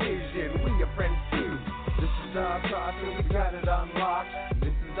Profit Division, we your friends too. This is our profit, we got it unlocked.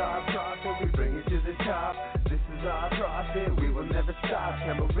 This is our profit, we bring it to the top. This is our profit, we will never stop.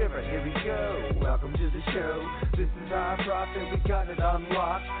 Campbell River, here we go. Welcome to the show. This is our profit, we got it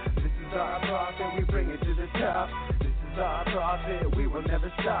unlocked. This is our profit, we bring it to the top. This is our profit, we will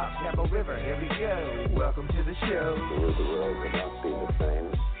never stop. Campbell River, here we go. Welcome to the show. The world would not be the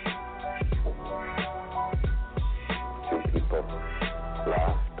same. 2 people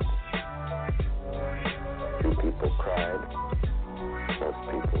laughed. 2 people cried. Most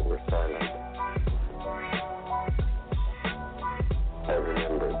people were silent. I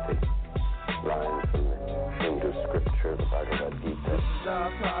remembered the line from the Hindu scripture, the Bhagavad Gita. This is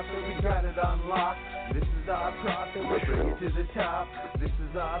our profit, we got it unlocked. This is our profit, we bring it to the top. This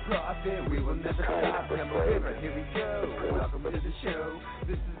is our profit, we will never stop. Campbell River, here we go. Welcome to the show.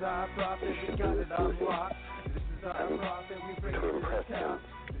 This is our profit, we got it unlocked. This is our profit, we bring it to the top.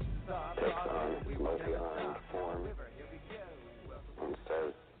 This is our profit, we will never stop. Campbell River, here we go. And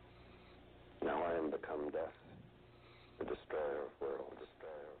says, now I am become death, the destroyer of worlds.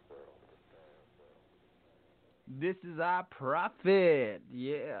 This is our profit,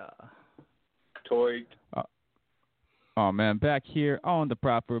 yeah. Toy. Oh man, back here on the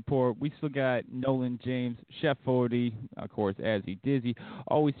Profit Report, we still got Nolan James, Chef 40, of course, as he Dizzy,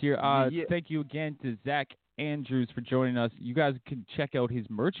 always here. Yeah. Thank you again to Zach Andrews for joining us. You guys can check out his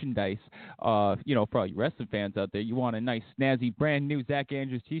merchandise. For all you wrestling fans out there, you want a nice, snazzy, brand new Zach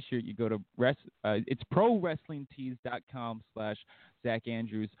Andrews T-shirt. You go to it's prowrestlingtees.com/Zach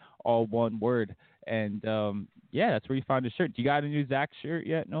Andrews, all one word. And that's where you find the shirt. Do you got a new Zach shirt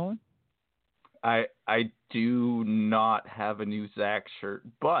yet, Nolan? I do not have a new Zach shirt,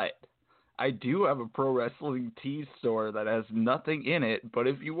 but I do have a Pro Wrestling Tees store that has nothing in it. But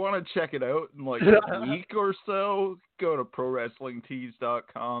if you want to check it out in like a week or so, go to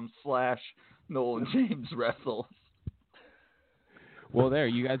prowrestlingtees.com/Nolan James Wrestles. Well, there,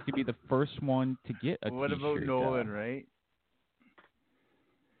 you guys could be the first one to get a What T-shirt. about Nolan, right?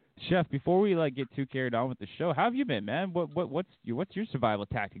 Chef, before we get too carried on with the show, how have you been, man? What's your survival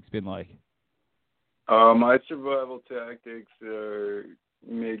tactics been like? My survival tactics are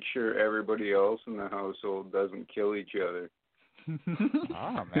make sure everybody else in the household doesn't kill each other.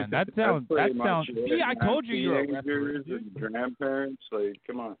 Oh man, that sounds. See, I told you you're a referee. And grandparents, like,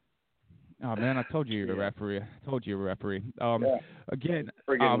 come on. Oh man, I told you you're a referee. Again,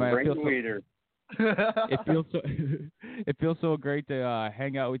 friggin' man, ringleader. It feels so great to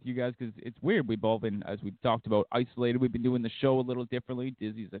hang out with you guys because it's weird. We've all been, as we talked about, isolated. We've been doing the show a little differently.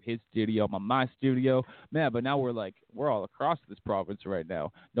 Dizzy's at his studio, I'm at my studio, man. But now we're all across this province right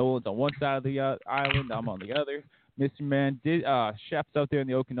now. Nolan's on one side of the island, I'm on the other. Mr. Man, Chef's out there in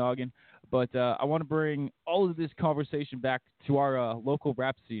the Okanagan. But I want to bring all of this conversation back to our local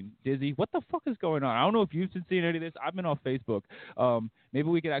rap scene. Dizzy, what the fuck is going on? I don't know if you've been seeing any of this. I've been on Facebook. Maybe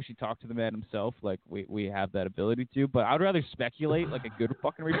we could actually talk to the man himself. Like, we have that ability to. But I'd rather speculate like a good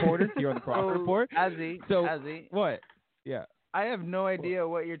fucking reporter here on the Crocker Report. Azzy. What? Yeah. I have no idea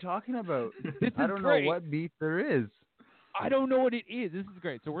what you're talking about. I don't great. know what beef there is. I don't know what it is. This is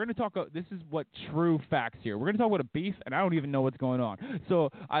great. So we're going to talk about, this is what true facts here. We're going to talk about a beef, and I don't even know what's going on. So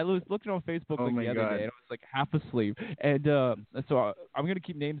I was looking on Facebook the other day, and I was like half asleep. And so I'm going to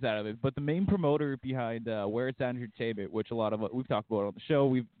keep names out of it. But the main promoter behind Where It's At Entertainment, which a lot of we've talked about on the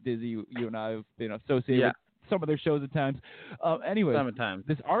show, Dizzy, you and I have been associated with some of their shows at times. Anyway,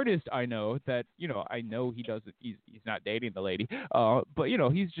 this artist I know that, I know he doesn't, he's not dating the lady, but,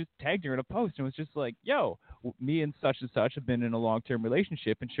 he's just tagged her in a post and was just like, yo, me and such have been in a long-term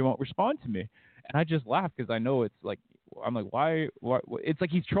relationship and she won't respond to me. And I just laugh because I know it's like, I'm like, why? It's like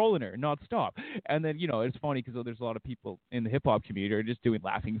he's trolling her nonstop. And then, it's funny because there's a lot of people in the hip-hop community are just doing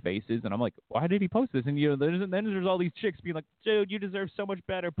laughing faces. And I'm like, why did he post this? And, then there's all these chicks being like, dude, you deserve so much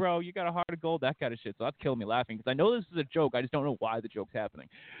better, bro. You got a heart of gold, that kind of shit. So that's killing me laughing because I know this is a joke. I just don't know why the joke's happening.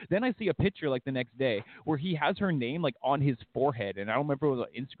 Then I see a picture like the next day where he has her name like on his forehead. And I don't remember if it was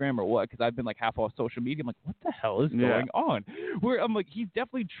on Instagram or what because I've been like half off social media. I'm like, what the hell is going on? Where I'm like, he's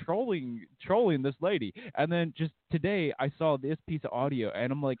definitely trolling this lady. And then just today, I saw this piece of audio,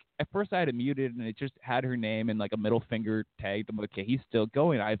 and I'm like, at first I had it muted, and it just had her name and like a middle finger tagged. I'm like, okay, he's still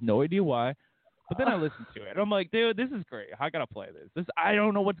going. I have no idea why, but then I listened to it, and I'm like, dude, this is great. I gotta play this. I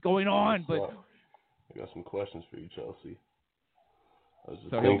don't know what's going on, but I got some questions for you, Chelsea. I was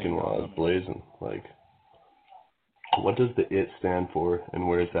just thinking while I was blazing, like, what does the IT stand for, and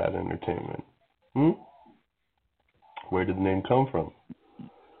where is that entertainment? Where did the name come from?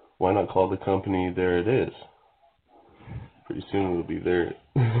 Why not call the company There It Is? Pretty soon it'll be there.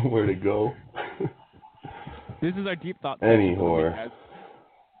 Where to go? This is our deep thought. Anyhow,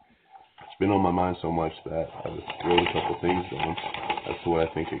 it's been on my mind so much that I wrote a couple things down as to what I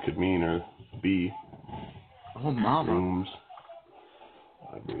think it could mean or be. Oh, mama. Rooms.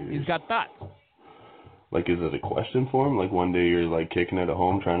 He's got thoughts. Like, is it a question for him? Like, one day you're, like, kicking it at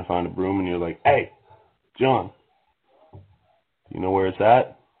home trying to find a broom, and you're like, hey, John, you know where it's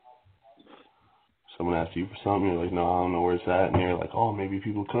at? Someone asks you for something, you're like, no, I don't know where it's at. And you're like, oh, maybe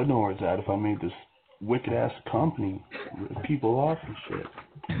people could know where it's at if I made this wicked-ass company rip people off and shit.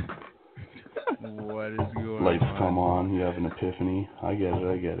 What is going Lights on? come on, you have an epiphany. I get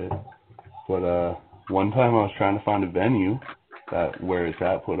it. But one time I was trying to find a venue that Where It's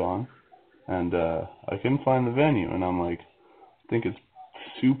At put on, and I couldn't find the venue. And I'm like, I think it's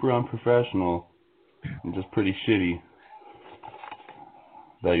super unprofessional and just pretty shitty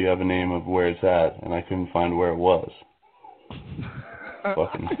that you have a name of Where It's At, and I couldn't find where it was.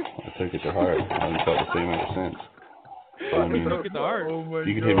 Fucking, I took it to heart. I haven't felt the same ever since. But, I mean, you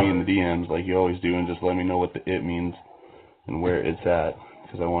can hit me in the DMs like you always do and just let me know what the it means and where it's at,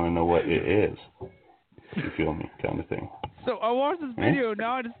 because I want to know what it is. You feel me? Kind of thing. So I watched this video.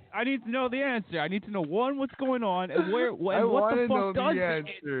 Now I need to know the answer. I need to know, one, what's going on, and what the fuck does the it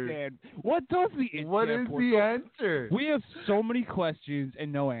stand? What does the it What stand is for? the answer? We have so many questions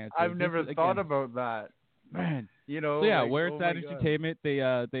and no answers. I've never thought about that. Man. So yeah, Where It's At Entertainment,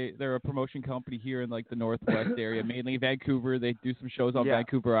 they're a promotion company here in like the Northwest area, mainly Vancouver. They do some shows on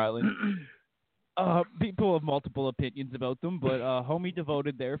Vancouver Island. People have multiple opinions about them, but homie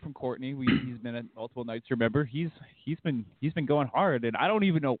Devoted there from Courtney, he's been at multiple nights. Remember, he's been going hard, and I don't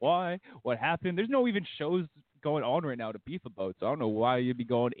even know why. What happened? There's no even shows going on right now to beef about, so I don't know why you'd be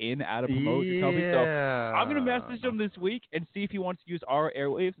going in out of promotion company. So I'm gonna message him this week and see if he wants to use our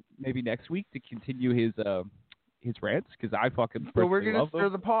airwaves maybe next week to continue his rants, because I fucking so we're gonna love stir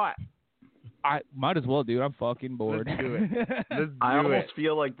them. the pot. I might as well, dude. I'm fucking bored. Let's do it. I almost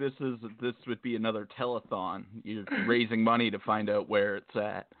feel like this would be another telethon. You're raising money to find out where it's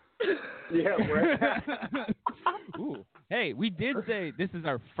at. Yeah, where? Ooh. Hey, we did say this is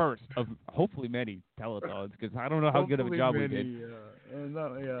our first of hopefully many telethons, because I don't know how good of a job we did.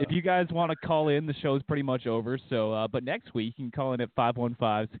 If you guys want to call in, the show's pretty much over. So, but next week you can call in at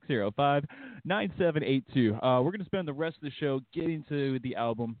 515-605-9782. We're gonna spend the rest of the show getting to the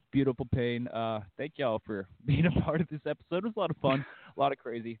album Beautiful Pain. Thank y'all for being a part of this episode. It was a lot of fun, a lot of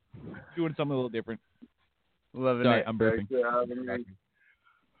crazy, doing something a little different. Loving Sorry, it. I'm burping.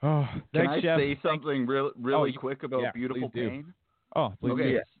 Oh, can I Chef. say something really quick about Beautiful Pain? Oh, please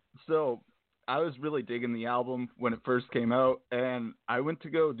okay. do. So I was really digging the album when it first came out, and I went to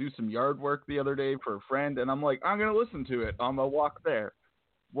go do some yard work the other day for a friend, and I'm like, I'm going to listen to it on my walk there.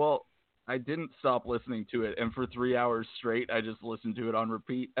 Well, I didn't stop listening to it, and for 3 hours straight, I just listened to it on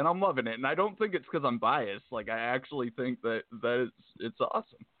repeat, and I'm loving it. And I don't think it's because I'm biased. Like, I actually think that it's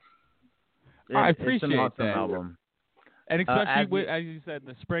awesome. I appreciate it's an awesome that album. And especially with, as you said,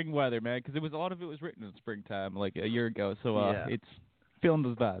 the spring weather, man, because a lot of it was written in springtime, like a year ago. So it's feeling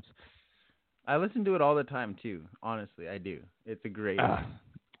those vibes. I listen to it all the time too. Honestly, I do. It's a great job.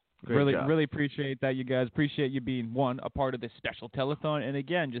 Really appreciate that, you guys. Appreciate you being, a part of this special telethon. And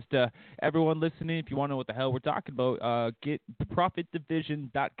again, just everyone listening, if you want to know what the hell we're talking about, get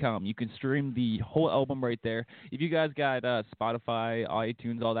profitdivision.com. You can stream the whole album right there. If you guys got Spotify,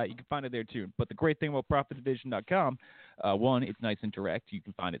 iTunes, all that, you can find it there too. But the great thing about profitdivision.com, one, it's nice and direct. You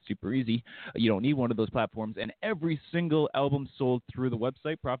can find it super easy. You don't need one of those platforms. And every single album sold through the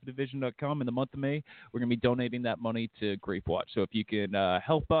website, profitdivision.com, in the month of May, we're going to be donating that money to Grape Watch. So if you can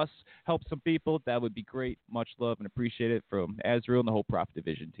help us, help some people, that would be great. Much love and appreciate it from Azrael and the whole Profit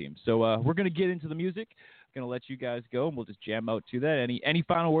Division team. So we're going to get into the music. Going to let you guys go, and we'll just jam out to that. Any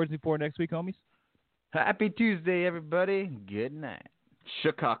final words before next week, homies? Happy Tuesday, everybody. Good night.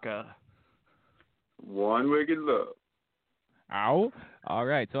 Shikaka. One wicked love. Ow. All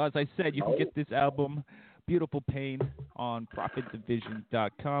right. So as I said, you can get this album, Beautiful Pain, on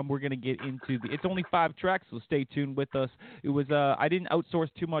profitdivision.com. We're going to get into it's only 5 tracks, so stay tuned with us. It was I didn't outsource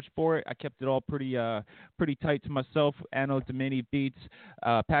too much for it. I kept it all pretty tight to myself. Anno Domini beats,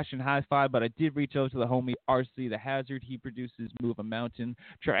 Passion Hi-Fi, but I did reach out to the homie RC The Hazard. He produces Move a Mountain,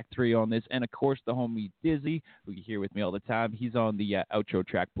 track 3 on this, and of course the homie Dizzy, who you hear with me all the time. He's on the outro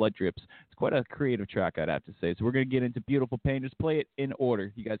track, Blood Drips. It's quite a creative track, I'd have to say. So we're going to get into Beautiful Pain. Just play it in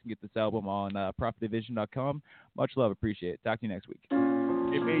order. You guys can get this album on profitdivision.com. Much love. Appreciate it. Talk to you next week.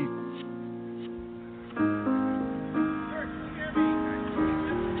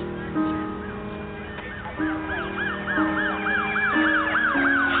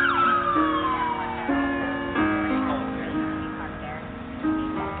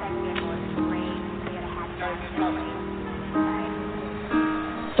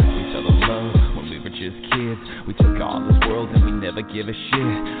 Just kids, we took on this world and we never give a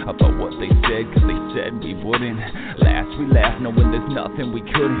shit about what they said, cause they said we wouldn't. Last we laughed knowing there's nothing we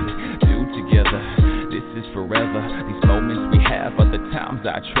couldn't do together. This is forever. These moments we have are the times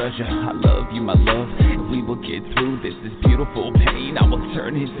I treasure. I love you, my love, and we will get through this. This beautiful pain I will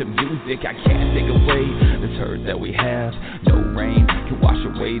turn into music. I can't take away this hurt that we have. No rain can wash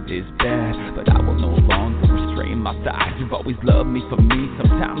away this bad, but I will no longer restrain my thighs. You've always loved me for me.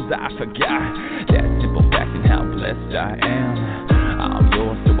 Sometimes I forgot that simple fact and how blessed I am. I'm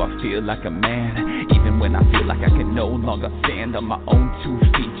yours, so I feel like a man. Even when I feel like I can no longer stand on my own 2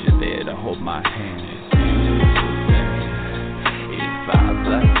 feet, you're there to hold my hand. It falls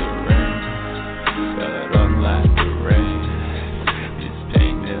like the rain, but unlike the rain, this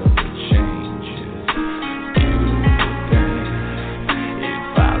pain never changes. Beautiful pain. It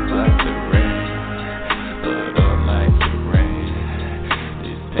falls like the rain, but unlike the rain,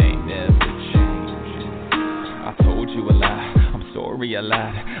 this pain never changes. I told you a lie, I'm sorry I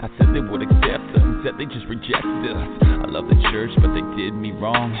lied. I said they would accept us, instead they just rejected us. I love the church, but they did me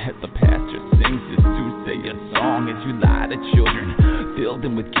wrong. As the pastor sings his Tuesday song, as you lie to children, fill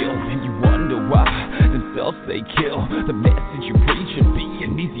them with guilt, and you wonder why themselves they kill. The message you preach should be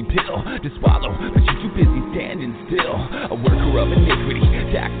an easy pill to swallow, but you're too busy standing still. A worker of iniquity,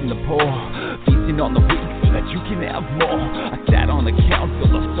 taxing the poor, feasting on the weak so that you can have more. I sat on the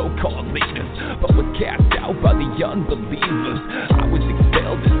council of so-called leaders, but was cast out by the unbelievers. I was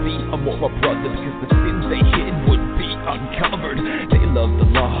expelled to see a moral brother, because the sins they hid would be uncovered. They love the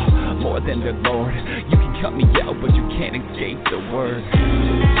law more than their Lord. You can cut me out, but you can't escape the word. It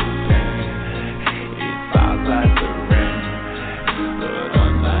falls like the rain, but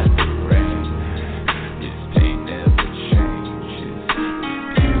unlike the rain, this pain never changes.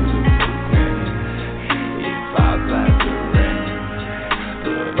 Beautiful pain. It falls like the rain,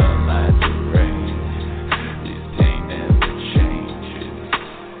 but unlike the rain, this pain never changes.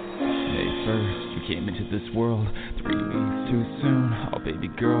 May 1st, you came into this world 3 weeks too soon. Oh baby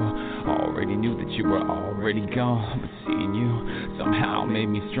girl, already knew that you were already gone, but seeing you somehow made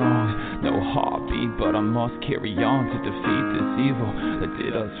me strong. No heartbeat, but I must carry on to defeat this evil that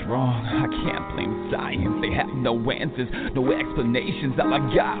did us wrong. I can't blame science, they have no answers, no explanations. All I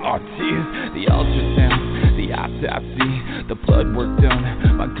got are tears. The ultrasound, the autopsy, the blood work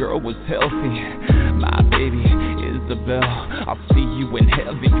done, my girl was healthy. My baby Isabel, I'll see you in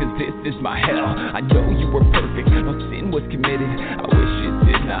heaven, cause this is my hell. I know you were perfect, no sin was committed. I wish it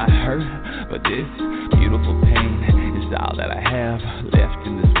did not hurt, but this beautiful pain is all that I have left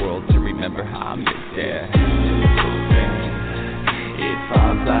in this world to remember I'm your dad. Beautiful pain, it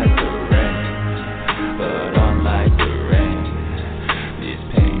falls like the rain.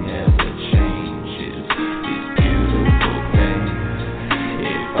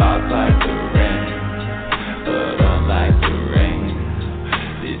 I like the rain, but unlike the rain,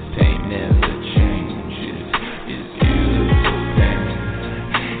 this pain never changes. It's beautiful pain.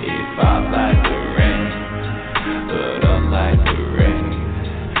 If I like the rain, but unlike the rain,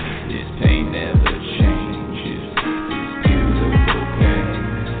 this pain never changes. It's beautiful pain.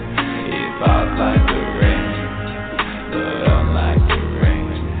 If I like the rain, but unlike the rain,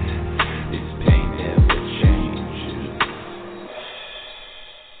 this pain never changes.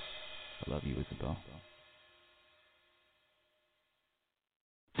 I love you, Isabel.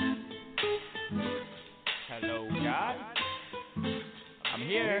 Hello, God. I'm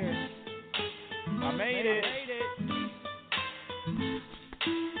here. I made it.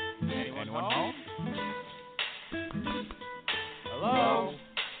 Anyone home? Hello?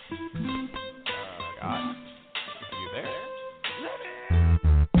 God. Are you there?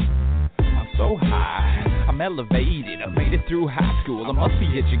 I'm so high, I'm elevated. I made it through high school, I must be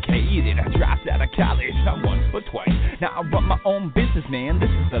educated. I dropped out of college, not once but twice. Now I run my own business, man, this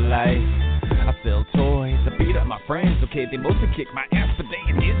is the life. I sell toys, I beat up my friends. Okay, they mostly kick my ass, but they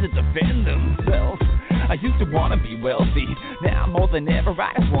ain't here to defend themselves. I used to wanna be wealthy, now more than ever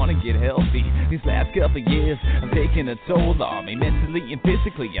I just wanna get healthy. These last couple of years have taken a toll on me, mentally and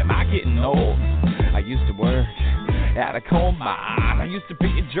physically. Am I getting old? I used to work at a coal mine. I used to be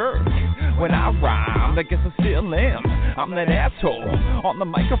a jerk when I rhymed. I guess I still am. I'm that asshole on the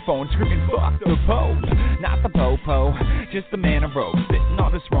microphone screaming fuck the Pope. Not the Popo, just the man of rope, sitting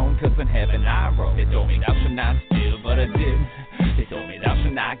on his throne, cause in heaven I wrote. They told me thou shalt not steal, but I did. They told me thou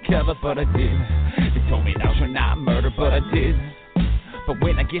shalt not covet, but I did. They told me thou shalt not murder, but I did. But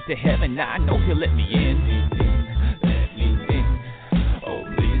when I get to heaven, I know he'll let me in. Let me in. Oh,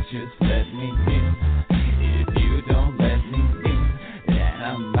 please just let me in. If you don't let me in, then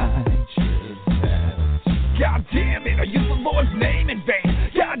I might just pass. God damn it, I used the Lord's name in vain.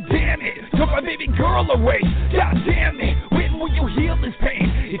 God damn it, took my baby girl away. God damn it, when will you heal this pain?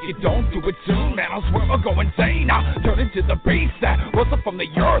 If you don't do it soon, man, I swear I'll go insane. I'll turn into the beast that rose up from the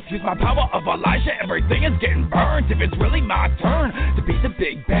earth. Use my power of Elijah, everything is getting burnt. If it's really my turn to be the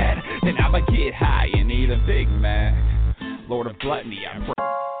big bad, then I'ma get high and eat a Big Mac. Lord of Gluttony, I pray.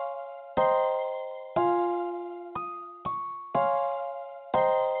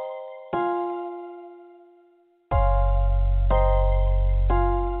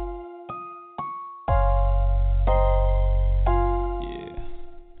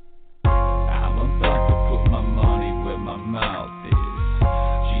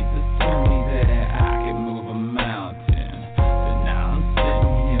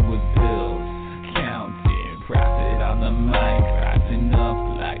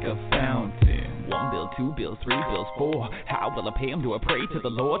 Do I pray to the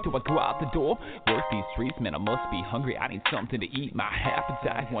Lord? Do I go out the door? Work these streets, man, I must be hungry. I need something to eat. My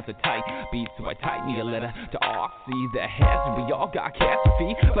appetite wants a tight beat, so I type me a letter to RC the hazard. We all got cash to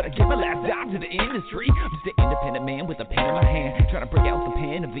feed, but I give my last dime to the industry. I'm just an independent man with a pen in my hand, trying to break out the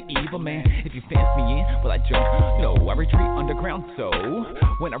pen of the evil man. If you fence me in, well, I jump. No, I retreat underground. So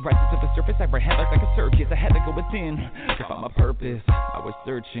when I rise to the surface, I wreak havoc like a circus. I had to go within to find my purpose. I was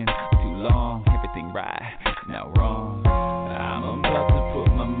searching too long. Everything right, now wrong. I'm about to put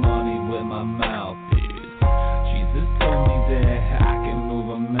my money where my mouth is. Jesus told me that I can move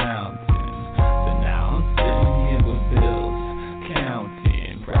a mountain. So now I'm sitting here with bills,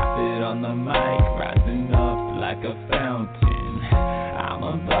 counting. Profit on the mic, rising up like a fountain. I'm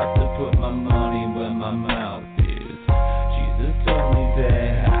about to put my money where my mouth is. Jesus told me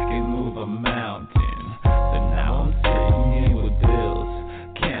that I can move a mountain. So now I'm sitting here with bills,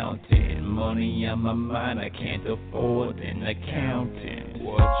 counting. Money on my mind, I can't afford an accountant.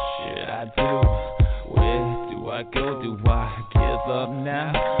 What should I do? Where do I go? Do I give up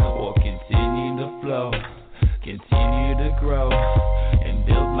now? Or continue to flow? Continue to grow and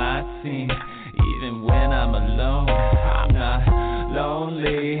build my team. Even when I'm alone, I'm not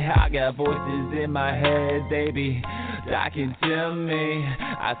lonely. I got voices in my head, baby, talking to me.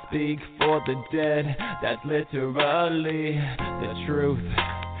 I speak for the dead, that's literally the truth.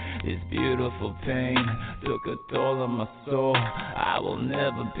 This beautiful pain took a toll on my soul. I will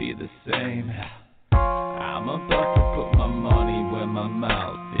never be the same. I'm about to put my money where my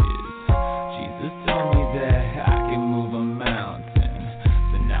mouth is. Jesus told me that I can move a mountain.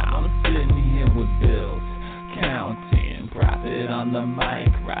 So now I'm sitting here with bills, counting. Profit on the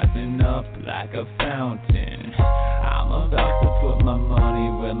mic, rising up like a fountain. I'm about to put my money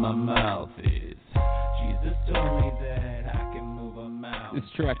where my mouth is. Jesus told me that I can move a mountain. This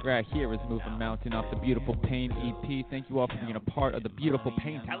track right here is Moving Mountain off the Beautiful Pain EP. Thank you all for being a part of the Beautiful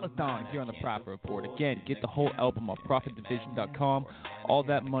Pain Telethon here on the Profit Report. Again, get the whole album off ProfitDivision.com. All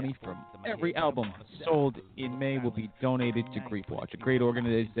that money from every album sold in May will be donated to Grief Watch, a great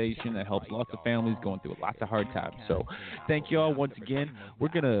organization that helps lots of families going through lots of hard times. So thank you all once again. We're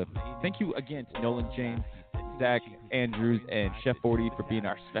going to thank you again to Nolan James, Zach Andrews, and Chef 40 for being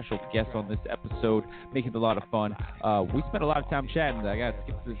our special guests on this episode, making it a lot of fun. We spent a lot of time chatting. I got to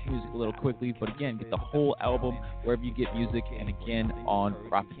skip through this music a little quickly, but again, get the whole album wherever you get music, and again on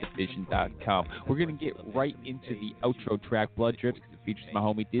ProfitDivision.com. We're going to get right into the outro track, Blood Drips, because it features my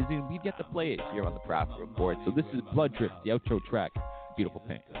homie Dizzy, and we get to play it here on the Profit Report. So this is Blood Drips, the outro track, Beautiful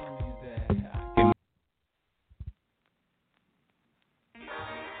Pain.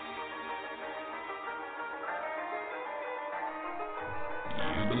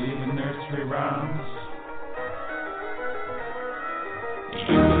 Nursery rhymes.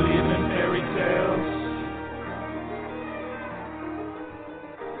 You believe in fairy tales,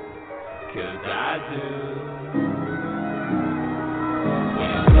 'cause I do.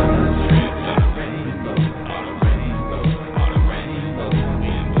 When blood drips on a rainbow, on a rainbow, on a rainbow.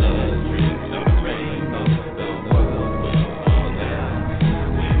 When blood drips on a rainbow, the world will fall down.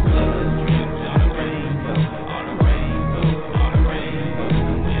 When blood drips on a rainbow, on a rainbow, on a rainbow.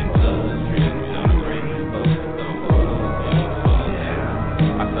 When blood drips on a rainbow, the world will fall down.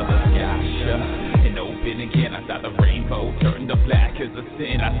 I saw the sky shut and open again. I saw the rainbow turn to black as a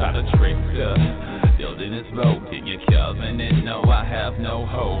sin. I saw the trickster building his boat in your covenant. No, I have no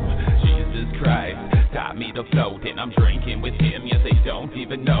hope. Jesus Christ taught me to float, and I'm drinking with him. Yes, they don't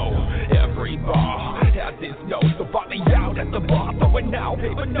even know. Every bar has its note, so bought me out at the bar, throwing out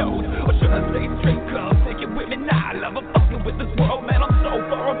paper notes. Or should I say straight clubs, taking women? I love a fucking with this world, man. I'm so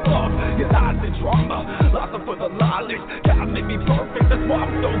far above his odds and drama. Lost them for the lawless. God made me perfect, that's why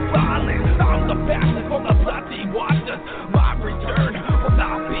I'm so violent. I'm the bastard from the plot he watched us. My return will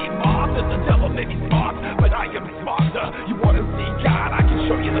not be mocked. The devil may be smart, but I am smarter. You wanna see God? I can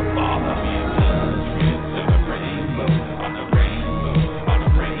show you the Father.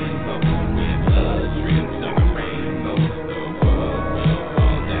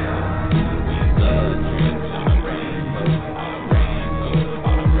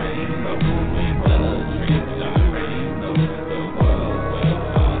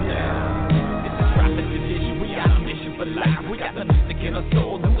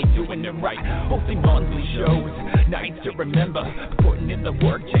 Right, hosting monthly shows, nights to remember, putting in the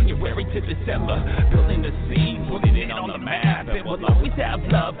work January to December, building the scene, putting it on the map, and we'll always have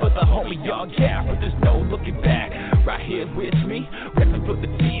love for the homie young cat, but there's no looking back. Right here with me, repping for the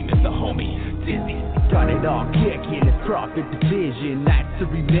team is the homie Dizzy. Got it all kicking, it's Profit Division. Nights to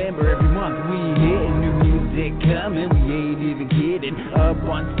remember, every month we hitting new music coming. We ain't even kidding. Up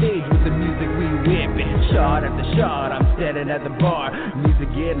on stage with the music we whipping. Shot after shot, I'm standing at the bar. Music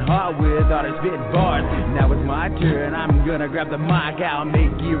getting hot with all the spit bars. Now it's my turn, I'm gonna grab the mic. I'll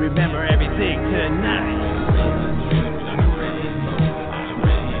make you remember everything tonight.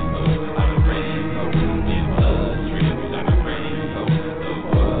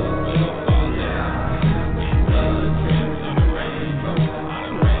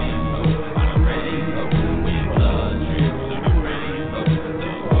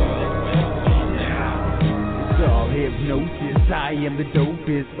 I am the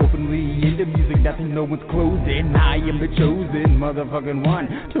dopest, openly into music, nothing no one's closing. I am the chosen motherfucking one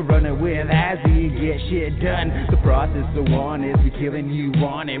to run it with as we get shit done. The process so on is we killing you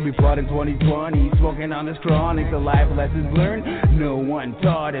on it. We brought in 2020, smoking on this chronic. The life lessons learned, no one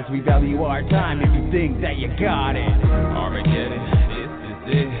taught us. We value our time if you think that you got it. Armageddon, this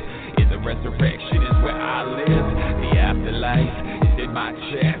is it. In the resurrection is where I live. The afterlife in my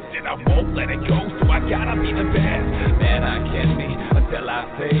chest, and I won't let it go, so I gotta be the best. Man, I can't be until I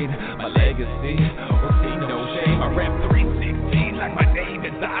fade. My legacy will see no shame. I rap 316 like my name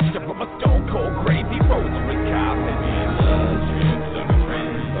is Oscar. From a stone cold grave, he rose to his coffin. Blood drips on a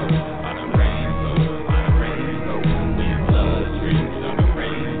rainbow, on a rainbow, on a rainbow. When blood drips on a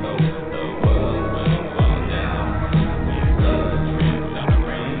rainbow, the world will fall down. When blood drips on a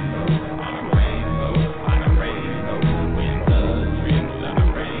rainbow, on a rainbow, on a rainbow. When blood drips on a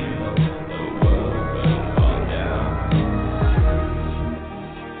rainbow, the world will fall down.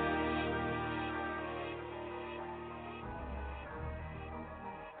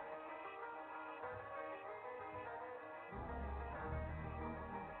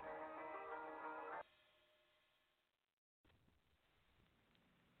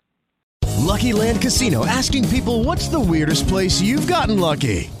 Lucky Land Casino, asking people, what's the weirdest place you've gotten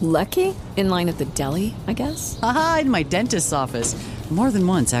lucky? Lucky? In line at the deli, I guess? Aha, in my dentist's office. More than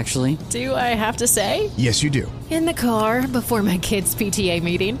once, actually. Do I have to say? Yes, you do. In the car before my kids' PTA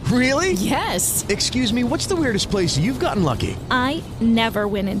meeting. Really? Yes. Excuse me, what's the weirdest place you've gotten lucky? I never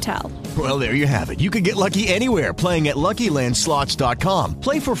win and tell. Well, there you have it. You can get lucky anywhere, playing at LuckyLandSlots.com.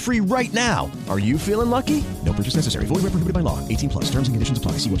 Play for free right now. Are you feeling lucky? No purchase necessary. Void where prohibited by law. 18+. Terms and conditions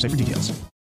apply. See website for details.